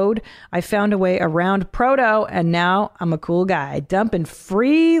 a load. I found a way around Proto, and now I'm a cool guy, dumping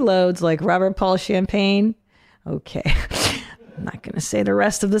free loads like Robert Paul champagne. Okay. I'm not going to say the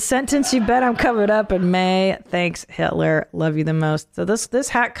rest of the sentence. You bet I'm covered up in May. Thanks, Hitler. Love you the most. So this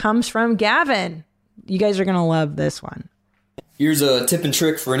hack comes from Gavin. You guys are going to love this one. Here's a tip and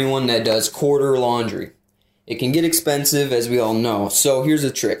trick for anyone that does quarter laundry. It can get expensive, as we all know. So here's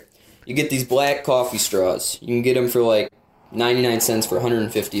a trick. You get these black coffee straws. You can get them for like 99 cents for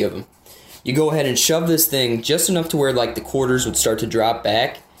 150 of them. You go ahead and shove this thing just enough to where like the quarters would start to drop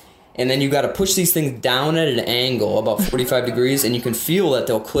back. And then you got to push these things down at an angle, about 45 degrees, and you can feel that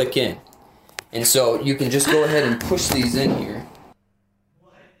they'll click in. And so you can just go ahead and push these in here.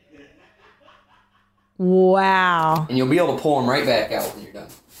 Wow. And you'll be able to pull them right back out when you're done.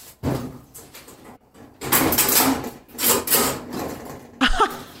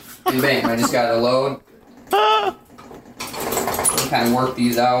 And bam, I just got to load. Kind of work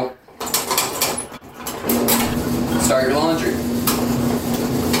these out. Start your laundry.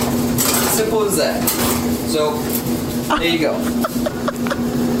 Simple as that. So, there you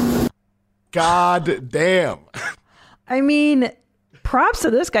go. God damn. I mean, props to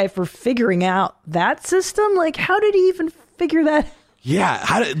this guy for figuring out that system. Like, how did he even figure that?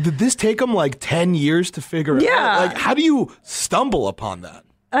 Yeah. Did this take him like 10 years to figure it out? Like, how do you stumble upon that?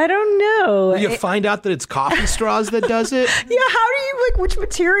 I don't know. You find out that it's coffee straws that does it? Yeah, how do you, like, which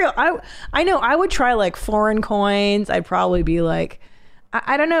material? I know I would try, like, foreign coins. I'd probably be like,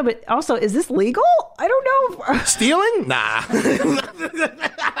 I don't know, but also, is this legal? I don't know. Stealing? Nah.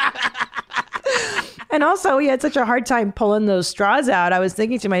 And also, he had such a hard time pulling those straws out. I was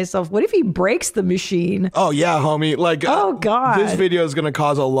thinking to myself, what if he breaks the machine? Oh, yeah, homie. Like, oh, God. This video is going to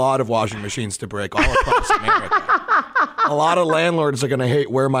cause a lot of washing machines to break all across America. A lot of landlords are going to hate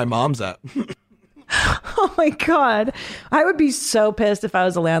where my mom's at. Oh, my God. I would be so pissed if I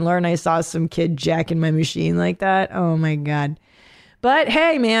was a landlord and I saw some kid jacking my machine like that. Oh, my God. But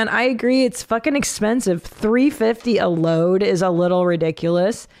hey, man, I agree. It's fucking expensive. $3.50 a load is a little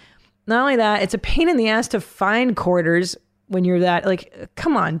ridiculous. Not only that, it's a pain in the ass to find quarters when you're that, like,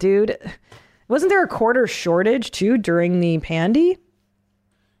 come on, dude. Wasn't there a quarter shortage too during the pandy?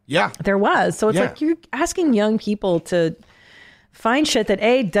 Yeah. There was. So it's like you're asking young people to find shit that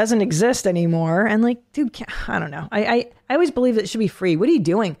A, doesn't exist anymore. And like, dude, I don't know. I always believe that it should be free. What are you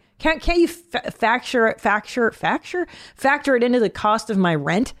doing? Can't you factor it into the cost of my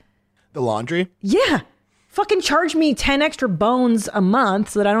rent? The laundry? Yeah. Fucking charge me 10 extra bones a month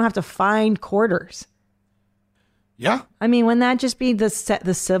so that I don't have to find quarters. Yeah. I mean, wouldn't that just be the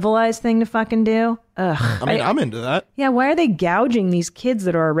civilized thing to fucking do? Ugh. I mean, I'm into that. Yeah, why are they gouging these kids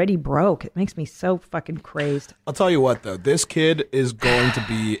that are already broke? It makes me so fucking crazed. I'll tell you what, though. This kid is going to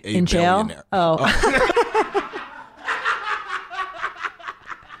be a in jail? billionaire. Oh.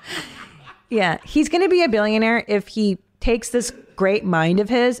 Yeah, he's going to be a billionaire if he takes this great mind of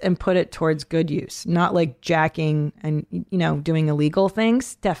his and put it towards good use, not like jacking and, you know, doing illegal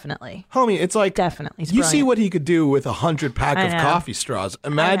things. Definitely. Homie, it's like, definitely. You see what he could do with 100 pack of coffee straws.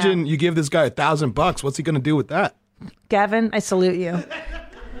 Imagine you give this guy $1,000. What's he going to do with that? Gavin, I salute you.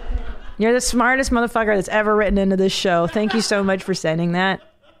 You're the smartest motherfucker that's ever written into this show. Thank you so much for sending that.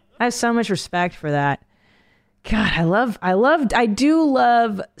 I have so much respect for that. God, I do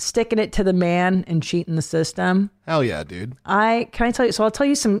love sticking it to the man and cheating the system. Hell yeah, dude. I'll tell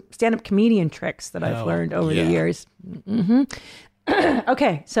you some stand-up comedian tricks that I've learned over the years. Mm-hmm.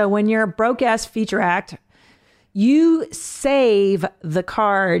 Okay, so when you're a broke-ass feature act, you save the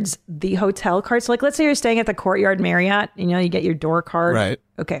cards, the hotel cards. So like, let's say you're staying at the Courtyard Marriott, you know, you get your door card. Right.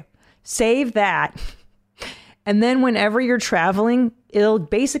 Okay, save that. And then whenever you're traveling, it'll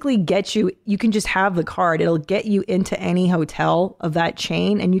basically get you can just have the card. It'll get you into any hotel of that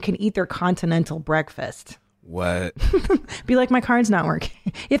chain and you can eat their continental breakfast. What? Be like, my card's not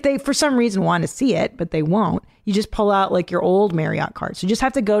working. If they, for some reason, want to see it, but they won't, you just pull out like your old Marriott card. So you just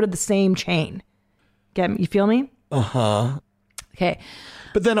have to go to the same chain. You feel me? Uh-huh. Okay.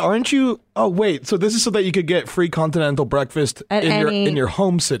 But then aren't you, oh wait, so this is so that you could get free continental breakfast in your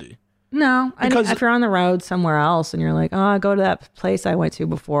home city? No, if you're on the road somewhere else and you're like, oh, I go to that place I went to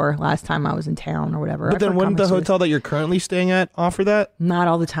before last time I was in town or whatever. But then wouldn't the hotel that you're currently staying at offer that? Not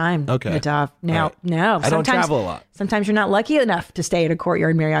all the time. Okay. No. I don't travel a lot. Sometimes you're not lucky enough to stay at a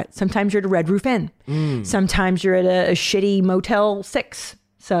Courtyard Marriott. Sometimes you're at a Red Roof Inn. Sometimes you're at a shitty Motel 6.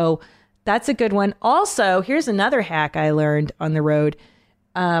 So that's a good one. Also, here's another hack I learned on the road.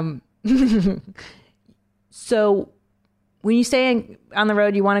 So when you stay on the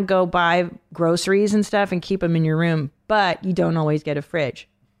road, you want to go buy groceries and stuff and keep them in your room, but you don't always get a fridge.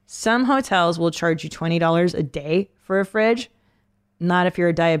 Some hotels will charge you $20 a day for a fridge. Not if you're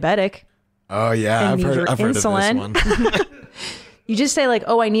a diabetic. Oh, yeah. I've heard of this one. You just say like,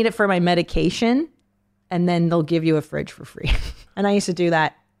 oh, I need it for my medication. and then they'll give you a fridge for free. And I used to do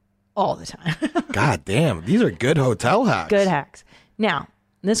that all the time. God damn, these are good hotel hacks. Good hacks. Now,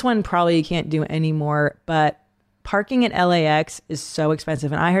 this one probably you can't do anymore, but parking at LAX is so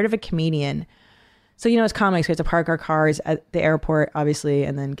expensive. And I heard of a comedian. So, as comics, we have to park our cars at the airport, obviously,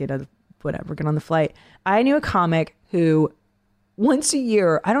 and then get on the flight. I knew a comic who once a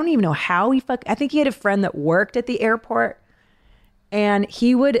year, I don't even know how I think he had a friend that worked at the airport, and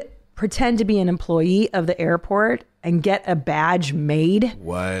he would pretend to be an employee of the airport and get a badge made.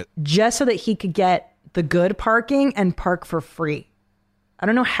 What? Just so that he could get the good parking and park for free. I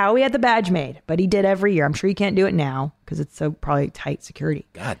don't know how he had the badge made, but he did every year. I'm sure you can't do it now because it's so probably tight security.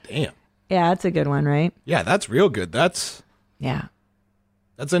 God damn. Yeah, that's a good one, right? Yeah, that's real good. That's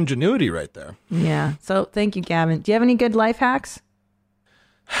ingenuity right there. Yeah. So thank you, Gavin. Do you have any good life hacks?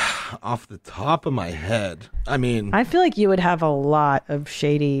 Off the top of my head, I mean, I feel like you would have a lot of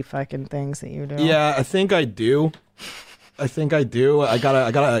shady fucking things that you do. Yeah, I think I do. I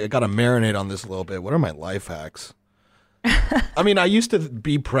gotta marinate on this a little bit. What are my life hacks? I mean, I used to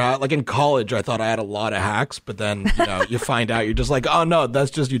be proud. Like in college, I thought I had a lot of hacks, but then you find out you're just like, oh no,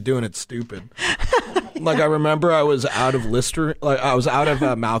 that's just you doing it stupid. Like I remember I was out of Listerine. Like I was out of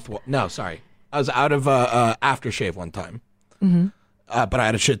mouthwash. No, sorry, I was out of aftershave one time. Mm-hmm. But I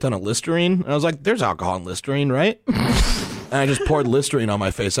had a shit ton of Listerine, and I was like, "There's alcohol in Listerine, right?" And I just poured Listerine on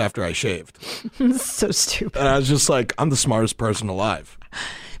my face after I shaved. So stupid. And I was just like, "I'm the smartest person alive."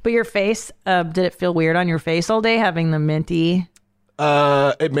 But your face, did it feel weird on your face all day having the minty?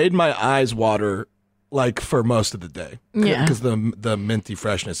 It made my eyes water, like for most of the day. Yeah, because the minty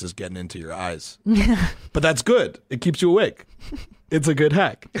freshness is getting into your eyes. But that's good. It keeps you awake. It's a good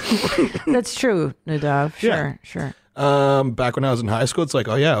hack. That's true, Nadav. Sure. Back when I was in high school, it's like,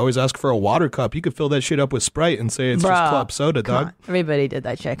 oh yeah, always ask for a water cup. You could fill that shit up with Sprite and say it's just club soda, dog. On. Everybody did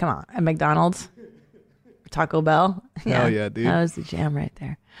that shit. Come on. At McDonald's, Taco Bell. Hell yeah, dude. That was the jam right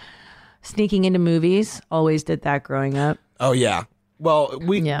there. Sneaking into movies. Always did that growing up. Oh yeah. Well,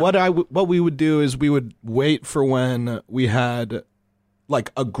 what we would do is we would wait for when we had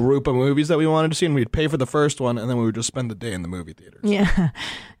like a group of movies that we wanted to see, and we'd pay for the first one, and then we would just spend the day in the movie theaters.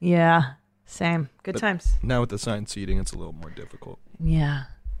 Yeah. Same. Good times. Now with the assigned seating, it's a little more difficult. Yeah.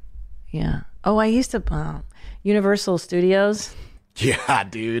 Oh, I used to Universal Studios. Yeah,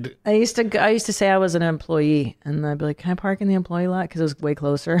 dude. I used to say I was an employee, and I'd be like, "Can I park in the employee lot?" Because it was way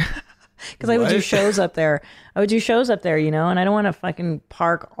closer. Because I would do shows up there. And I don't want to fucking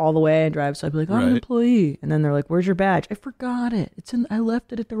park all the way and drive. So I'd be like, "I'm an employee," and then they're like, "Where's your badge?" I forgot it. I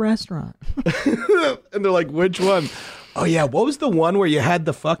left it at the restaurant. And they're like, "Which one?" Oh yeah, what was the one where you had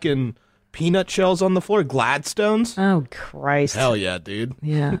the fucking peanut shells on the floor, Gladstones? Oh Christ! Hell yeah, dude.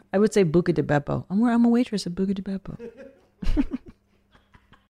 Yeah, I would say Buca di Beppo. I'm a waitress at Buca di Beppo.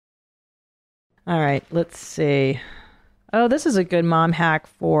 All right, let's see. Oh, this is a good mom hack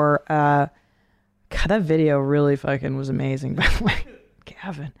for. God, that video really fucking was amazing. By the way,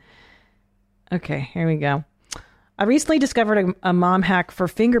 Gavin. Okay, here we go. I recently discovered a mom hack for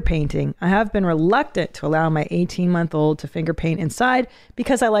finger painting. I have been reluctant to allow my 18-month-old to finger paint inside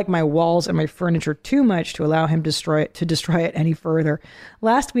because I like my walls and my furniture too much to allow him to destroy it any further.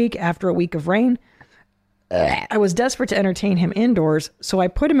 Last week, after a week of rain, I was desperate to entertain him indoors, so I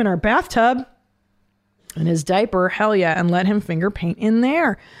put him in our bathtub in his diaper, hell yeah, and let him finger paint in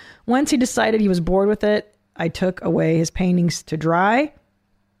there. Once he decided he was bored with it, I took away his paintings to dry,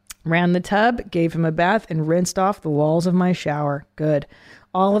 ran the tub, gave him a bath, and rinsed off the walls of my shower. Good.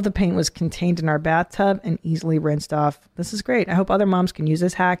 All of the paint was contained in our bathtub and easily rinsed off. This is great. I hope other moms can use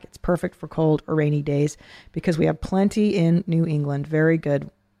this hack. It's perfect for cold or rainy days because we have plenty in New England. Very good.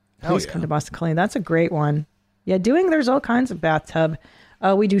 Please come to Boston Calling. That's a great one. Yeah, there's all kinds of bathtub.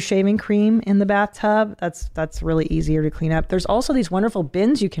 We do shaving cream in the bathtub. That's really easier to clean up. There's also these wonderful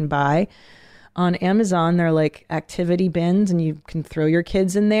bins you can buy on Amazon. They're like activity bins, and you can throw your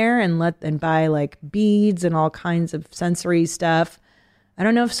kids in there and buy like beads and all kinds of sensory stuff. I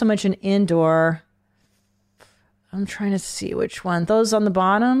don't know if so much an indoor. I'm trying to see which one. Those on the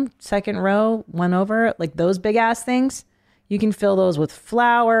bottom, second row, one over, like those big ass things. You can fill those with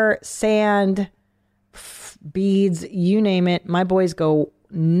flour, sand, beads, you name it. My boys go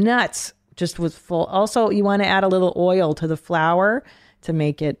nuts just with full. Also, you want to add a little oil to the flour to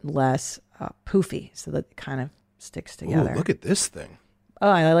make it less poofy so that it kind of sticks together. Ooh, look at this thing. Oh,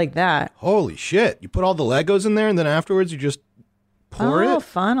 I like that. Holy shit. You put all the Legos in there and then afterwards you just pour it? Oh,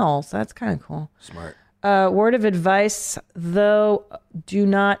 funnels. That's kind of cool. Smart. Word of advice, though, do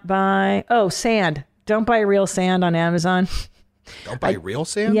not buy... Oh, sand. Don't buy real sand on Amazon. Don't buy real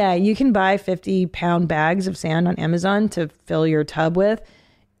sand? Yeah, you can buy 50-pound bags of sand on Amazon to fill your tub with.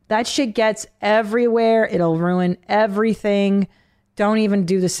 That shit gets everywhere. It'll ruin everything. Don't even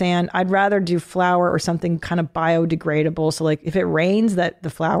do the sand. I'd rather do flour or something kind of biodegradable. So like if it rains, that the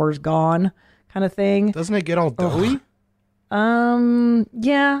flour's gone kind of thing. Doesn't it get all doughy?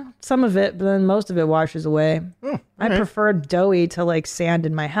 Yeah, some of it, but then most of it washes away. I prefer doughy to like sand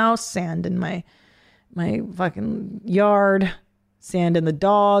in my house, sand in my fucking yard, sand in the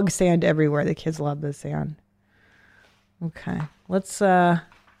dog, sand everywhere. The kids love the sand. Okay. Let's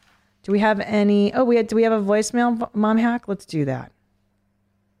do we have any do we have a voicemail mom hack? Let's do that.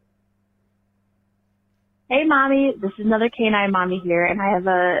 Hey mommy, this is another canine mommy here, and I have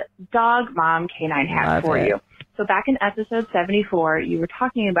a dog mom canine hack for you. So back in episode 74, you were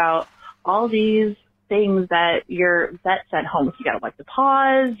talking about all these things that your vet sent home. So you got to wipe the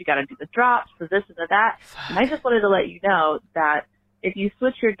paws, you got to do the drops, for this and that. And I just wanted to let you know that if you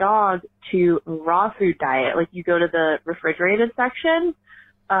switch your dog to raw food diet, like you go to the refrigerated section,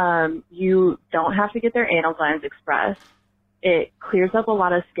 you don't have to get their anal glands expressed. It clears up a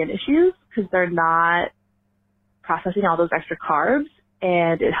lot of skin issues because they're not processing all those extra carbs.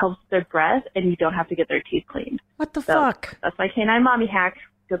 And it helps their breath, and you don't have to get their teeth cleaned. What the fuck? That's my canine mommy hack.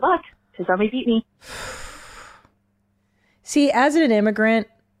 Good luck. Tis me beat me. See, as an immigrant,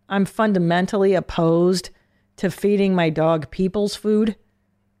 I'm fundamentally opposed to feeding my dog people's food.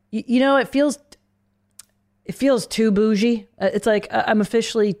 You know, it feels too bougie. It's like I'm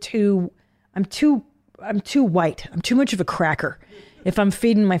officially I'm too white. I'm too much of a cracker if I'm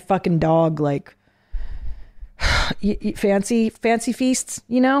feeding my fucking dog like fancy feasts,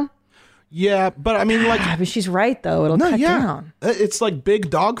 you know? Yeah, but I mean, like, but she's right though. It'll cut down. It's like big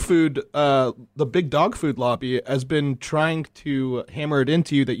dog food. The big dog food lobby has been trying to hammer it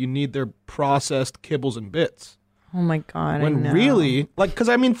into you that you need their processed kibbles and bits. Oh my god! When really, like, because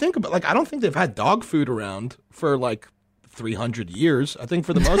I mean, think about like I don't think they've had dog food around for like 300 years. I think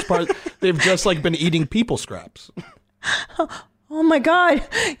for the most part they've just like been eating people scraps. Oh my god!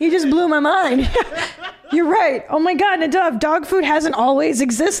 You just blew my mind. You're right. Oh my god, Nadav, dog food hasn't always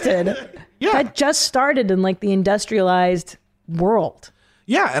existed. Yeah. That just started in like the industrialized world.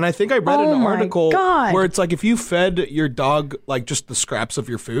 Yeah, and I think I read an article where it's like if you fed your dog like just the scraps of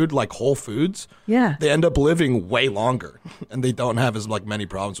your food, like whole foods, they end up living way longer and they don't have as like many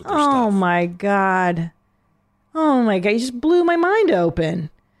problems with their stuff. Oh my god. Oh my god, you just blew my mind open.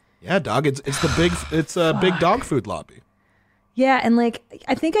 Yeah, dog, it's a big dog food lobby. Yeah, and like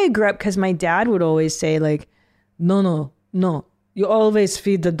I think I grew up because my dad would always say like, no, you always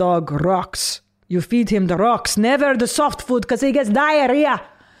feed the dog rocks. You feed him the rocks, never the soft food because he gets diarrhea.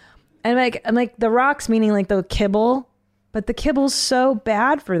 And I'm like the rocks meaning like the kibble, but the kibble's so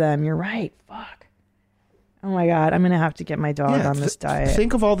bad for them. You're right. Fuck. Oh my god, I'm gonna have to get my dog on this diet.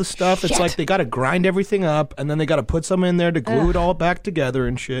 Think of all the stuff. Shit. It's like they got to grind everything up and then they got to put some in there to glue it all back together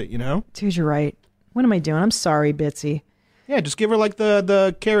and shit. You know? Dude, you're right. What am I doing? I'm sorry, Bitsy. Yeah, just give her like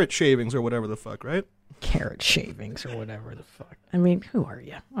the carrot shavings or whatever the fuck, right? Carrot shavings or whatever the fuck. I mean, who are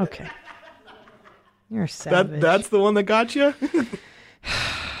you? Okay. You're a savage. That's the one that got you? Man,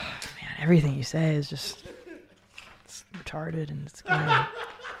 everything you say is just it's retarded and it's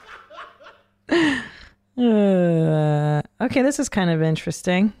okay, this is kind of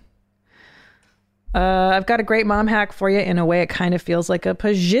interesting. I've got a great mom hack for you. In a way, it kind of feels like a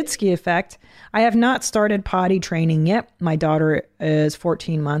Pajitsky effect. I have not started potty training yet. My daughter is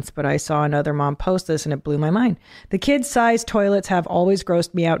 14 months, but I saw another mom post this and it blew my mind. The kid-sized toilets have always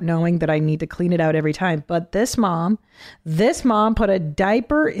grossed me out knowing that I need to clean it out every time. But this mom put a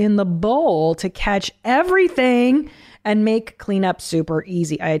diaper in the bowl to catch everything and make cleanup super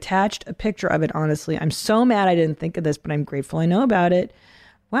easy. I attached a picture of it, honestly. I'm so mad I didn't think of this, but I'm grateful I know about it.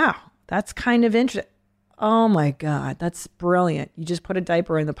 Wow. That's kind of interesting. Oh my God, that's brilliant. You just put a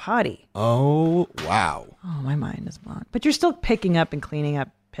diaper in the potty. Oh, wow. Oh, my mind is blown. But you're still picking up and cleaning up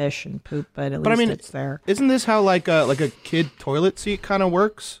piss and poop, but at least it's there. Isn't this how like a kid toilet seat kind of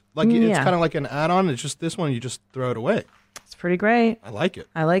works? Like it's kind of like an add-on. It's just this one, you just throw it away. It's pretty great. I like it.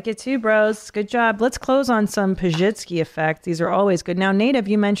 I like it too, bros. Good job. Let's close on some Pajitsky effects. These are always good. Now, Native,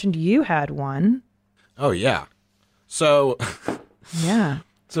 you mentioned you had one. Oh, yeah. So... yeah.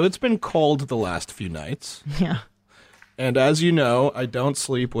 So it's been cold the last few nights. Yeah. And as you know, I don't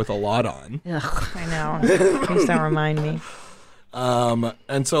sleep with a lot on. Ugh, I know. Please don't remind me.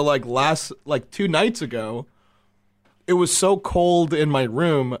 And so like 2 nights ago, it was so cold in my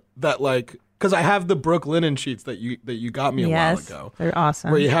room that like, because I have the Brook linen sheets that you got me a while ago. They're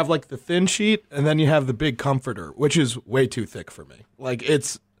awesome. Where you have like the thin sheet and then you have the big comforter, which is way too thick for me. Like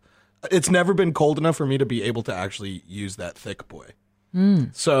it's never been cold enough for me to be able to actually use that thick boy.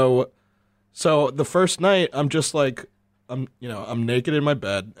 So the first night I'm just like I'm naked in my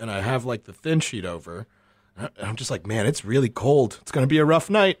bed and I have like the thin sheet over. And I'm just like, man, it's really cold. It's going to be a rough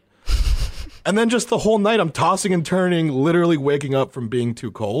night. And then just the whole night I'm tossing and turning, literally waking up from being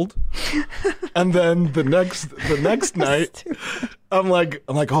too cold. And then the next night, I'm like,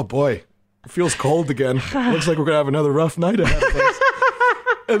 oh boy, it feels cold again. Looks like we're going to have another rough night ahead of us.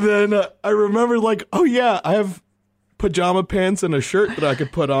 And then I remember like, oh yeah, I have pajama pants and a shirt that I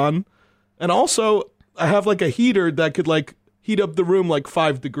could put on. And also I have like a heater that could like heat up the room like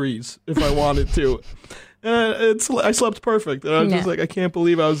 5 degrees if I wanted to. And I slept perfect. And I was just like, I can't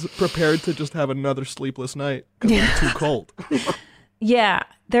believe I was prepared to just have another sleepless night because I'm too cold. Yeah.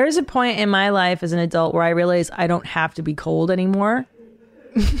 There's a point in my life as an adult where I realized I don't have to be cold anymore.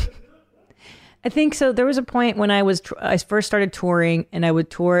 I think so. There was a point when I first started touring, and I would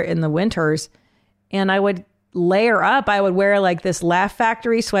tour in the winters, and I would layer up. I would wear like this Laugh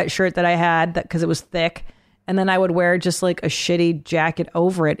Factory sweatshirt that I had because it was thick. And then I would wear just like a shitty jacket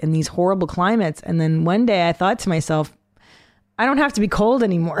over it in these horrible climates. And then one day I thought to myself, I don't have to be cold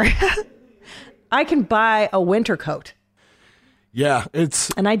anymore. I can buy a winter coat. Yeah,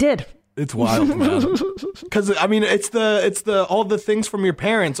 and I did. It's wild, man. Because I mean, it's the all the things from your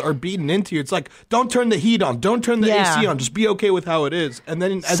parents are beaten into you. It's like, don't turn the heat on, don't turn the AC on, just be okay with how it is. And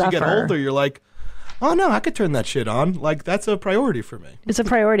then as you get older, you're like, oh no, I could turn that shit on. Like that's a priority for me. It's a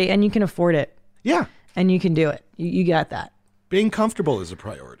priority, and you can afford it. Yeah. And you can do it. You got that. Being comfortable is a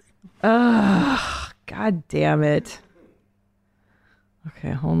priority. God damn it.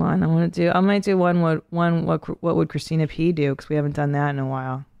 Okay, hold on. I might do one. What would Christina P do? Because we haven't done that in a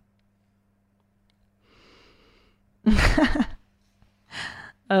while.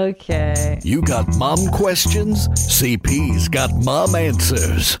 Okay. You got mom questions? CP's got mom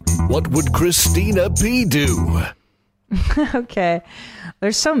answers. What would Christina P do? Okay.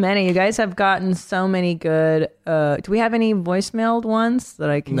 There's so many. You guys have gotten so many good. Do we have any voicemailed ones that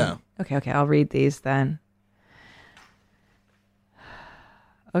I can? No. Okay. I'll read these then.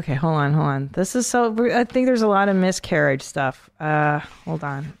 Okay, hold on. This is I think there's a lot of miscarriage stuff. Hold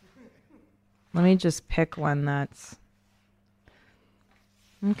on. Let me just pick one that's.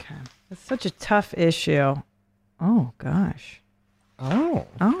 Okay. It's such a tough issue. Oh, gosh. Oh.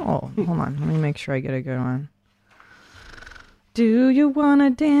 Hold on. Let me make sure I get a good one. Do you want to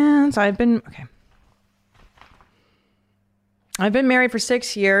dance? I've been married for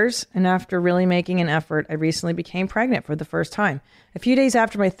 6 years, and after really making an effort, I recently became pregnant for the first time. A few days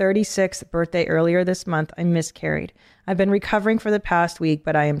after my 36th birthday earlier this month, I miscarried. I've been recovering for the past week,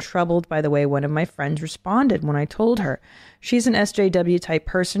 but I am troubled by the way one of my friends responded when I told her. She's an SJW type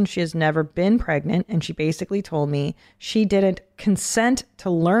person. She has never been pregnant, and she basically told me she didn't consent to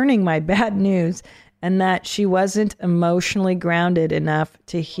learning my bad news and that she wasn't emotionally grounded enough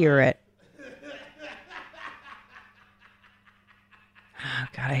to hear it. Oh,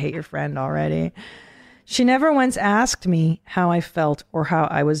 God, I hate your friend already. She never once asked me how I felt or how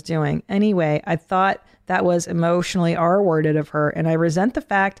I was doing. Anyway, I thought that was emotionally R-worded of her, and I resent the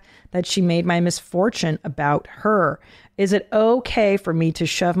fact that she made my misfortune about her. Is it okay for me to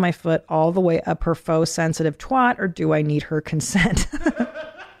shove my foot all the way up her faux sensitive twat, or do I need her consent?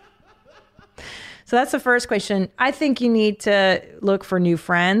 So that's the first question. I think you need to look for new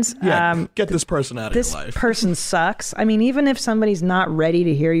friends. Yeah, get this person out of your life. This person sucks. I mean, even if somebody's not ready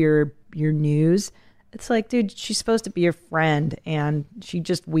to hear your news, it's like, dude, she's supposed to be your friend, and she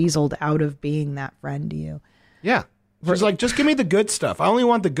just weaseled out of being that friend to you. Yeah. She's like, just give me the good stuff. I only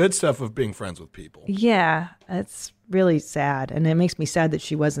want the good stuff of being friends with people. Yeah, it's really sad, and it makes me sad that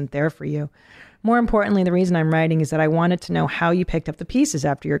she wasn't there for you. More importantly, the reason I'm writing is that I wanted to know how you picked up the pieces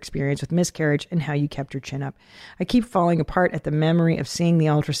after your experience with miscarriage and how you kept your chin up. I keep falling apart at the memory of seeing the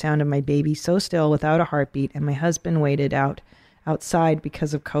ultrasound of my baby so still without a heartbeat, and my husband waited outside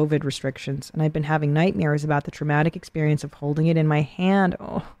because of COVID restrictions, and I've been having nightmares about the traumatic experience of holding it in my hand.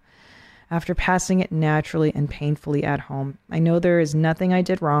 After passing it naturally and painfully at home. I know there is nothing I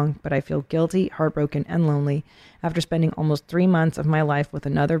did wrong, but I feel guilty, heartbroken, and lonely after spending almost 3 months of my life with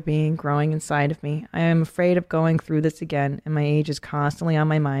another being growing inside of me. I am afraid of going through this again, and my age is constantly on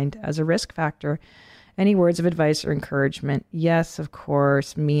my mind as a risk factor. Any words of advice or encouragement? Yes, of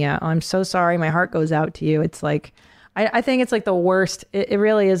course, Mia. I'm so sorry. My heart goes out to you. It's like, I think it's like the worst. It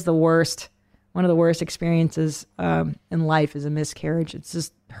really is the worst. One of the worst experiences in life is a miscarriage. It's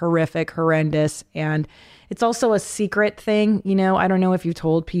just horrific, horrendous. And it's also a secret thing. You know, I don't know if you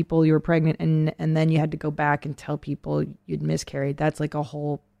told people you were pregnant and then you had to go back and tell people you'd miscarried. That's like a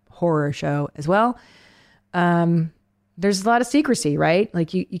whole horror show as well. There's a lot of secrecy, right?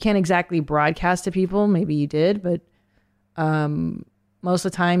 Like you can't exactly broadcast to people. Maybe you did, but most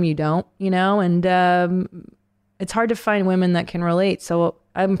of the time you don't, you know, and it's hard to find women that can relate. So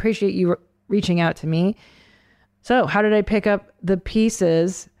I appreciate you reaching out to me. So how did I pick up the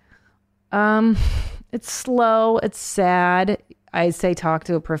pieces? It's slow. It's sad. I say talk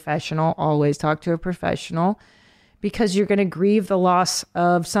to a professional. Always talk to a professional, because you're going to grieve the loss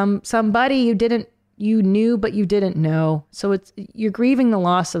of somebody you knew but you didn't know. So you're grieving the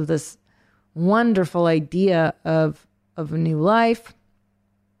loss of this wonderful idea of a new life,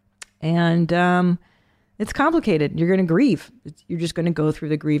 and it's complicated. You're going to grieve. You're just going to go through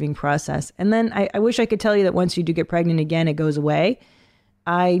the grieving process, and then I wish I could tell you that once you do get pregnant again, it goes away.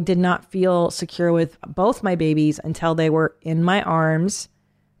 I did not feel secure with both my babies until they were in my arms,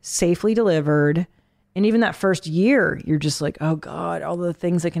 safely delivered. And even that first year, you're just like, oh God, all the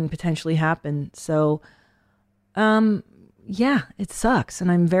things that can potentially happen. So, yeah, it sucks.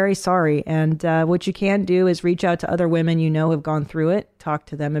 And I'm very sorry. And what you can do is reach out to other women you know have gone through it. Talk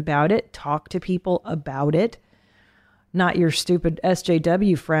to them about it. Talk to people about it. Not your stupid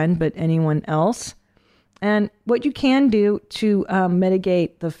SJW friend, but anyone else. And what you can do to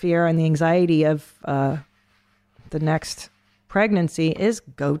mitigate the fear and the anxiety of the next pregnancy is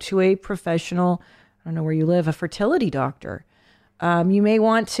go to a professional, I don't know where you live, a fertility doctor. You may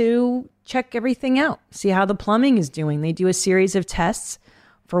want to check everything out, see how the plumbing is doing. They do a series of tests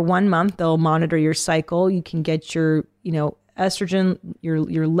for 1 month. They'll monitor your cycle. You can get your, estrogen,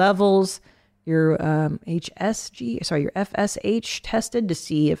 your levels, your your FSH tested to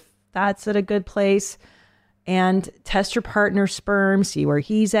see if that's at a good place. And test your partner's sperm, see where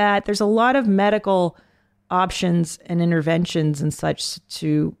he's at. There's a lot of medical options and interventions and such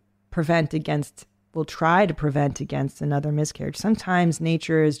to try to prevent against another miscarriage. Sometimes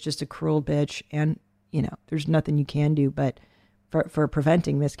nature is just a cruel bitch, and, there's nothing you can do but for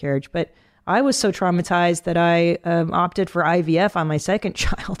preventing miscarriage. But I was so traumatized that I opted for IVF on my second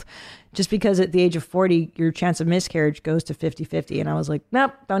child, just because at the age of 40, your chance of miscarriage goes to 50-50. And I was like,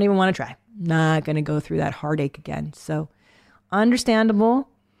 nope, don't even want to try. Not going to go through that heartache again. So understandable.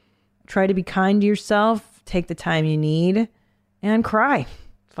 Try to be kind to yourself. Take the time you need and cry.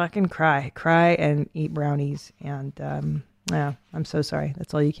 Fucking cry. Cry and eat brownies. And I'm so sorry.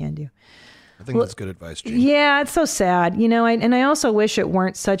 That's all you can do. I think that's good advice, Gene. Yeah, it's so sad. I also wish it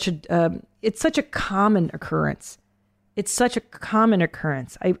weren't such it's such a common occurrence. It's such a common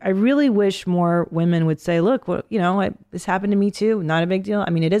occurrence. I really wish more women would say, look, this happened to me too. Not a big deal. I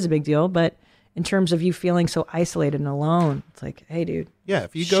mean, it is a big deal, but in terms of you feeling so isolated and alone, it's like, hey, dude. Yeah,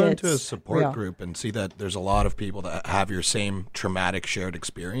 if you go into a support group and see that there's a lot of people that have your same traumatic shared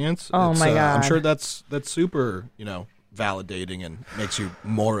experience. Oh, my God. I'm sure that's super, validating and makes you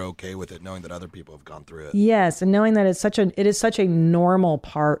more okay with it, knowing that other people have gone through it. Yes, and knowing that it is such a normal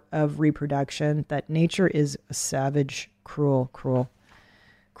part of reproduction, that nature is a savage, cruel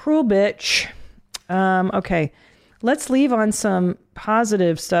bitch. Okay, let's leave on some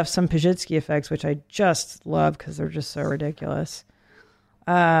positive stuff, some Pajitsky effects, which I just love because they're just so ridiculous.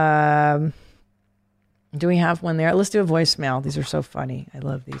 Do we have one there? Let's do a voicemail. These are so funny. I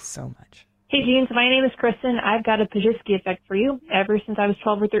love these so much. Hey, Jeans, my name is Kristen. I've got a Pajitsky effect for you. Ever since I was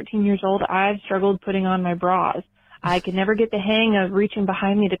 12 or 13 years old, I've struggled putting on my bras. I could never get the hang of reaching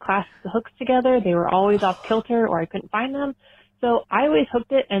behind me to clasp the hooks together. They were always off kilter, or I couldn't find them. So I always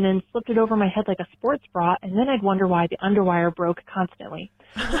hooked it and then slipped it over my head like a sports bra, and then I'd wonder why the underwire broke constantly.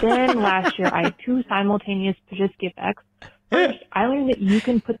 Then last year, I had 2 simultaneous Pajitsky effects. First, I learned that you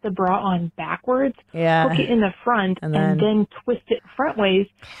can put the bra on backwards, hook it in the front, and then twist it front ways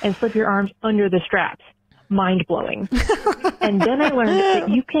and slip your arms under the straps. Mind-blowing. And then I learned that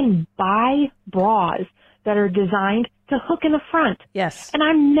you can buy bras that are designed to hook in the front. Yes. And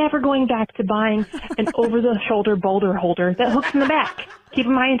I'm never going back to buying an over-the-shoulder boulder holder that hooks in the back. Keep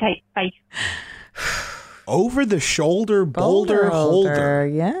them high and tight. Bye. Over-the-shoulder boulder holder.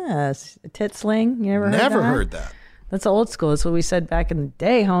 Yes. A tit sling. You never heard that. That's old school. That's what we said back in the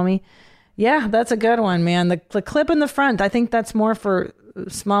day, homie. Yeah, that's a good one, man. The clip in the front, I think that's more for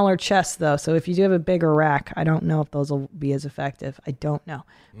smaller chests, though. So if you do have a bigger rack, I don't know if those will be as effective. I don't know.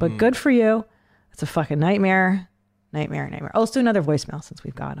 But good for you. It's a fucking nightmare. Nightmare. Oh, let's do another voicemail since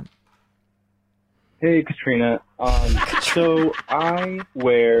we've got them. Hey, Katrina. So I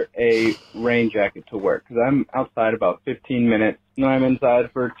wear a rain jacket to work because I'm outside about 15 minutes. And I'm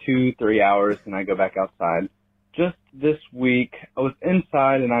inside for 2-3 hours, and I go back outside. Just this week, I was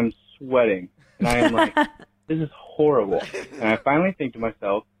inside and I'm sweating. And I am like, this is horrible. And I finally think to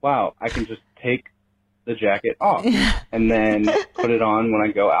myself, wow, I can just take the jacket off and then put it on when I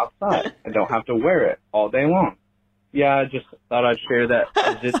go outside. I don't have to wear it all day long. Yeah, I just thought I'd share that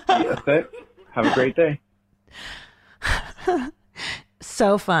Pajitsky effect. Have a great day.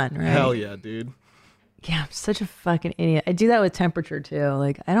 So fun, right? Hell yeah, dude. Yeah, I'm such a fucking idiot. I do that with temperature too.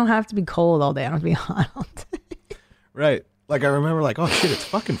 Like, I don't have to be cold all day. I don't have to be hot all day. Right. Like, I remember like, oh shit, it's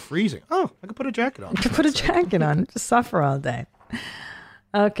fucking freezing. Oh, I could put a jacket on. I could put a jacket on. Just suffer all day.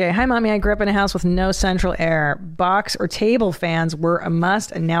 Okay. Hi, Mommy. I grew up in a house with no central air. Box or table fans were a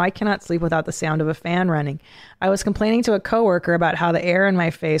must, and now I cannot sleep without the sound of a fan running. I was complaining to a coworker about how the air in my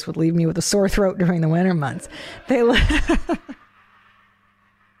face would leave me with a sore throat during the winter months. They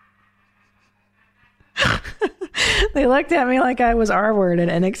looked at me like I was R-worded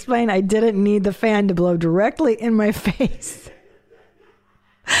and explained I didn't need the fan to blow directly in my face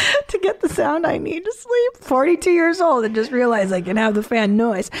to get the sound I need to sleep. 42 years old and just realized I can have the fan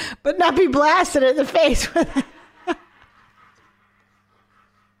noise, but not be blasted in the face with it.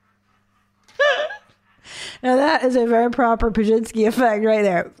 Now that is a very proper Pajitsky effect right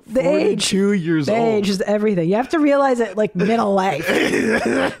there. The 42 years old. Age is everything. You have to realize it like middle life.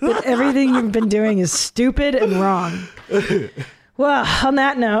 That everything you've been doing is stupid and wrong. Well, on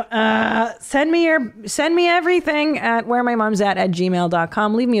that note, send me everything at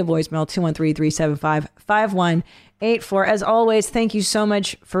wheremymomsat@gmail.com. Leave me a voicemail, 213-375-5184. As always, thank you so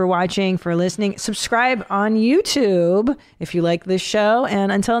much for watching, for listening. Subscribe on YouTube if you like this show.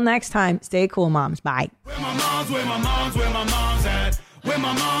 And until next time, stay cool, moms. Bye. Where my mom's at? Where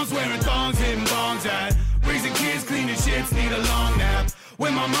my mom's wearing thongs, hitting bongs at? Raising kids, cleaning shits, need a long nap.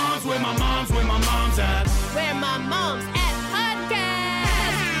 Where my mom's at? Where my mom's at?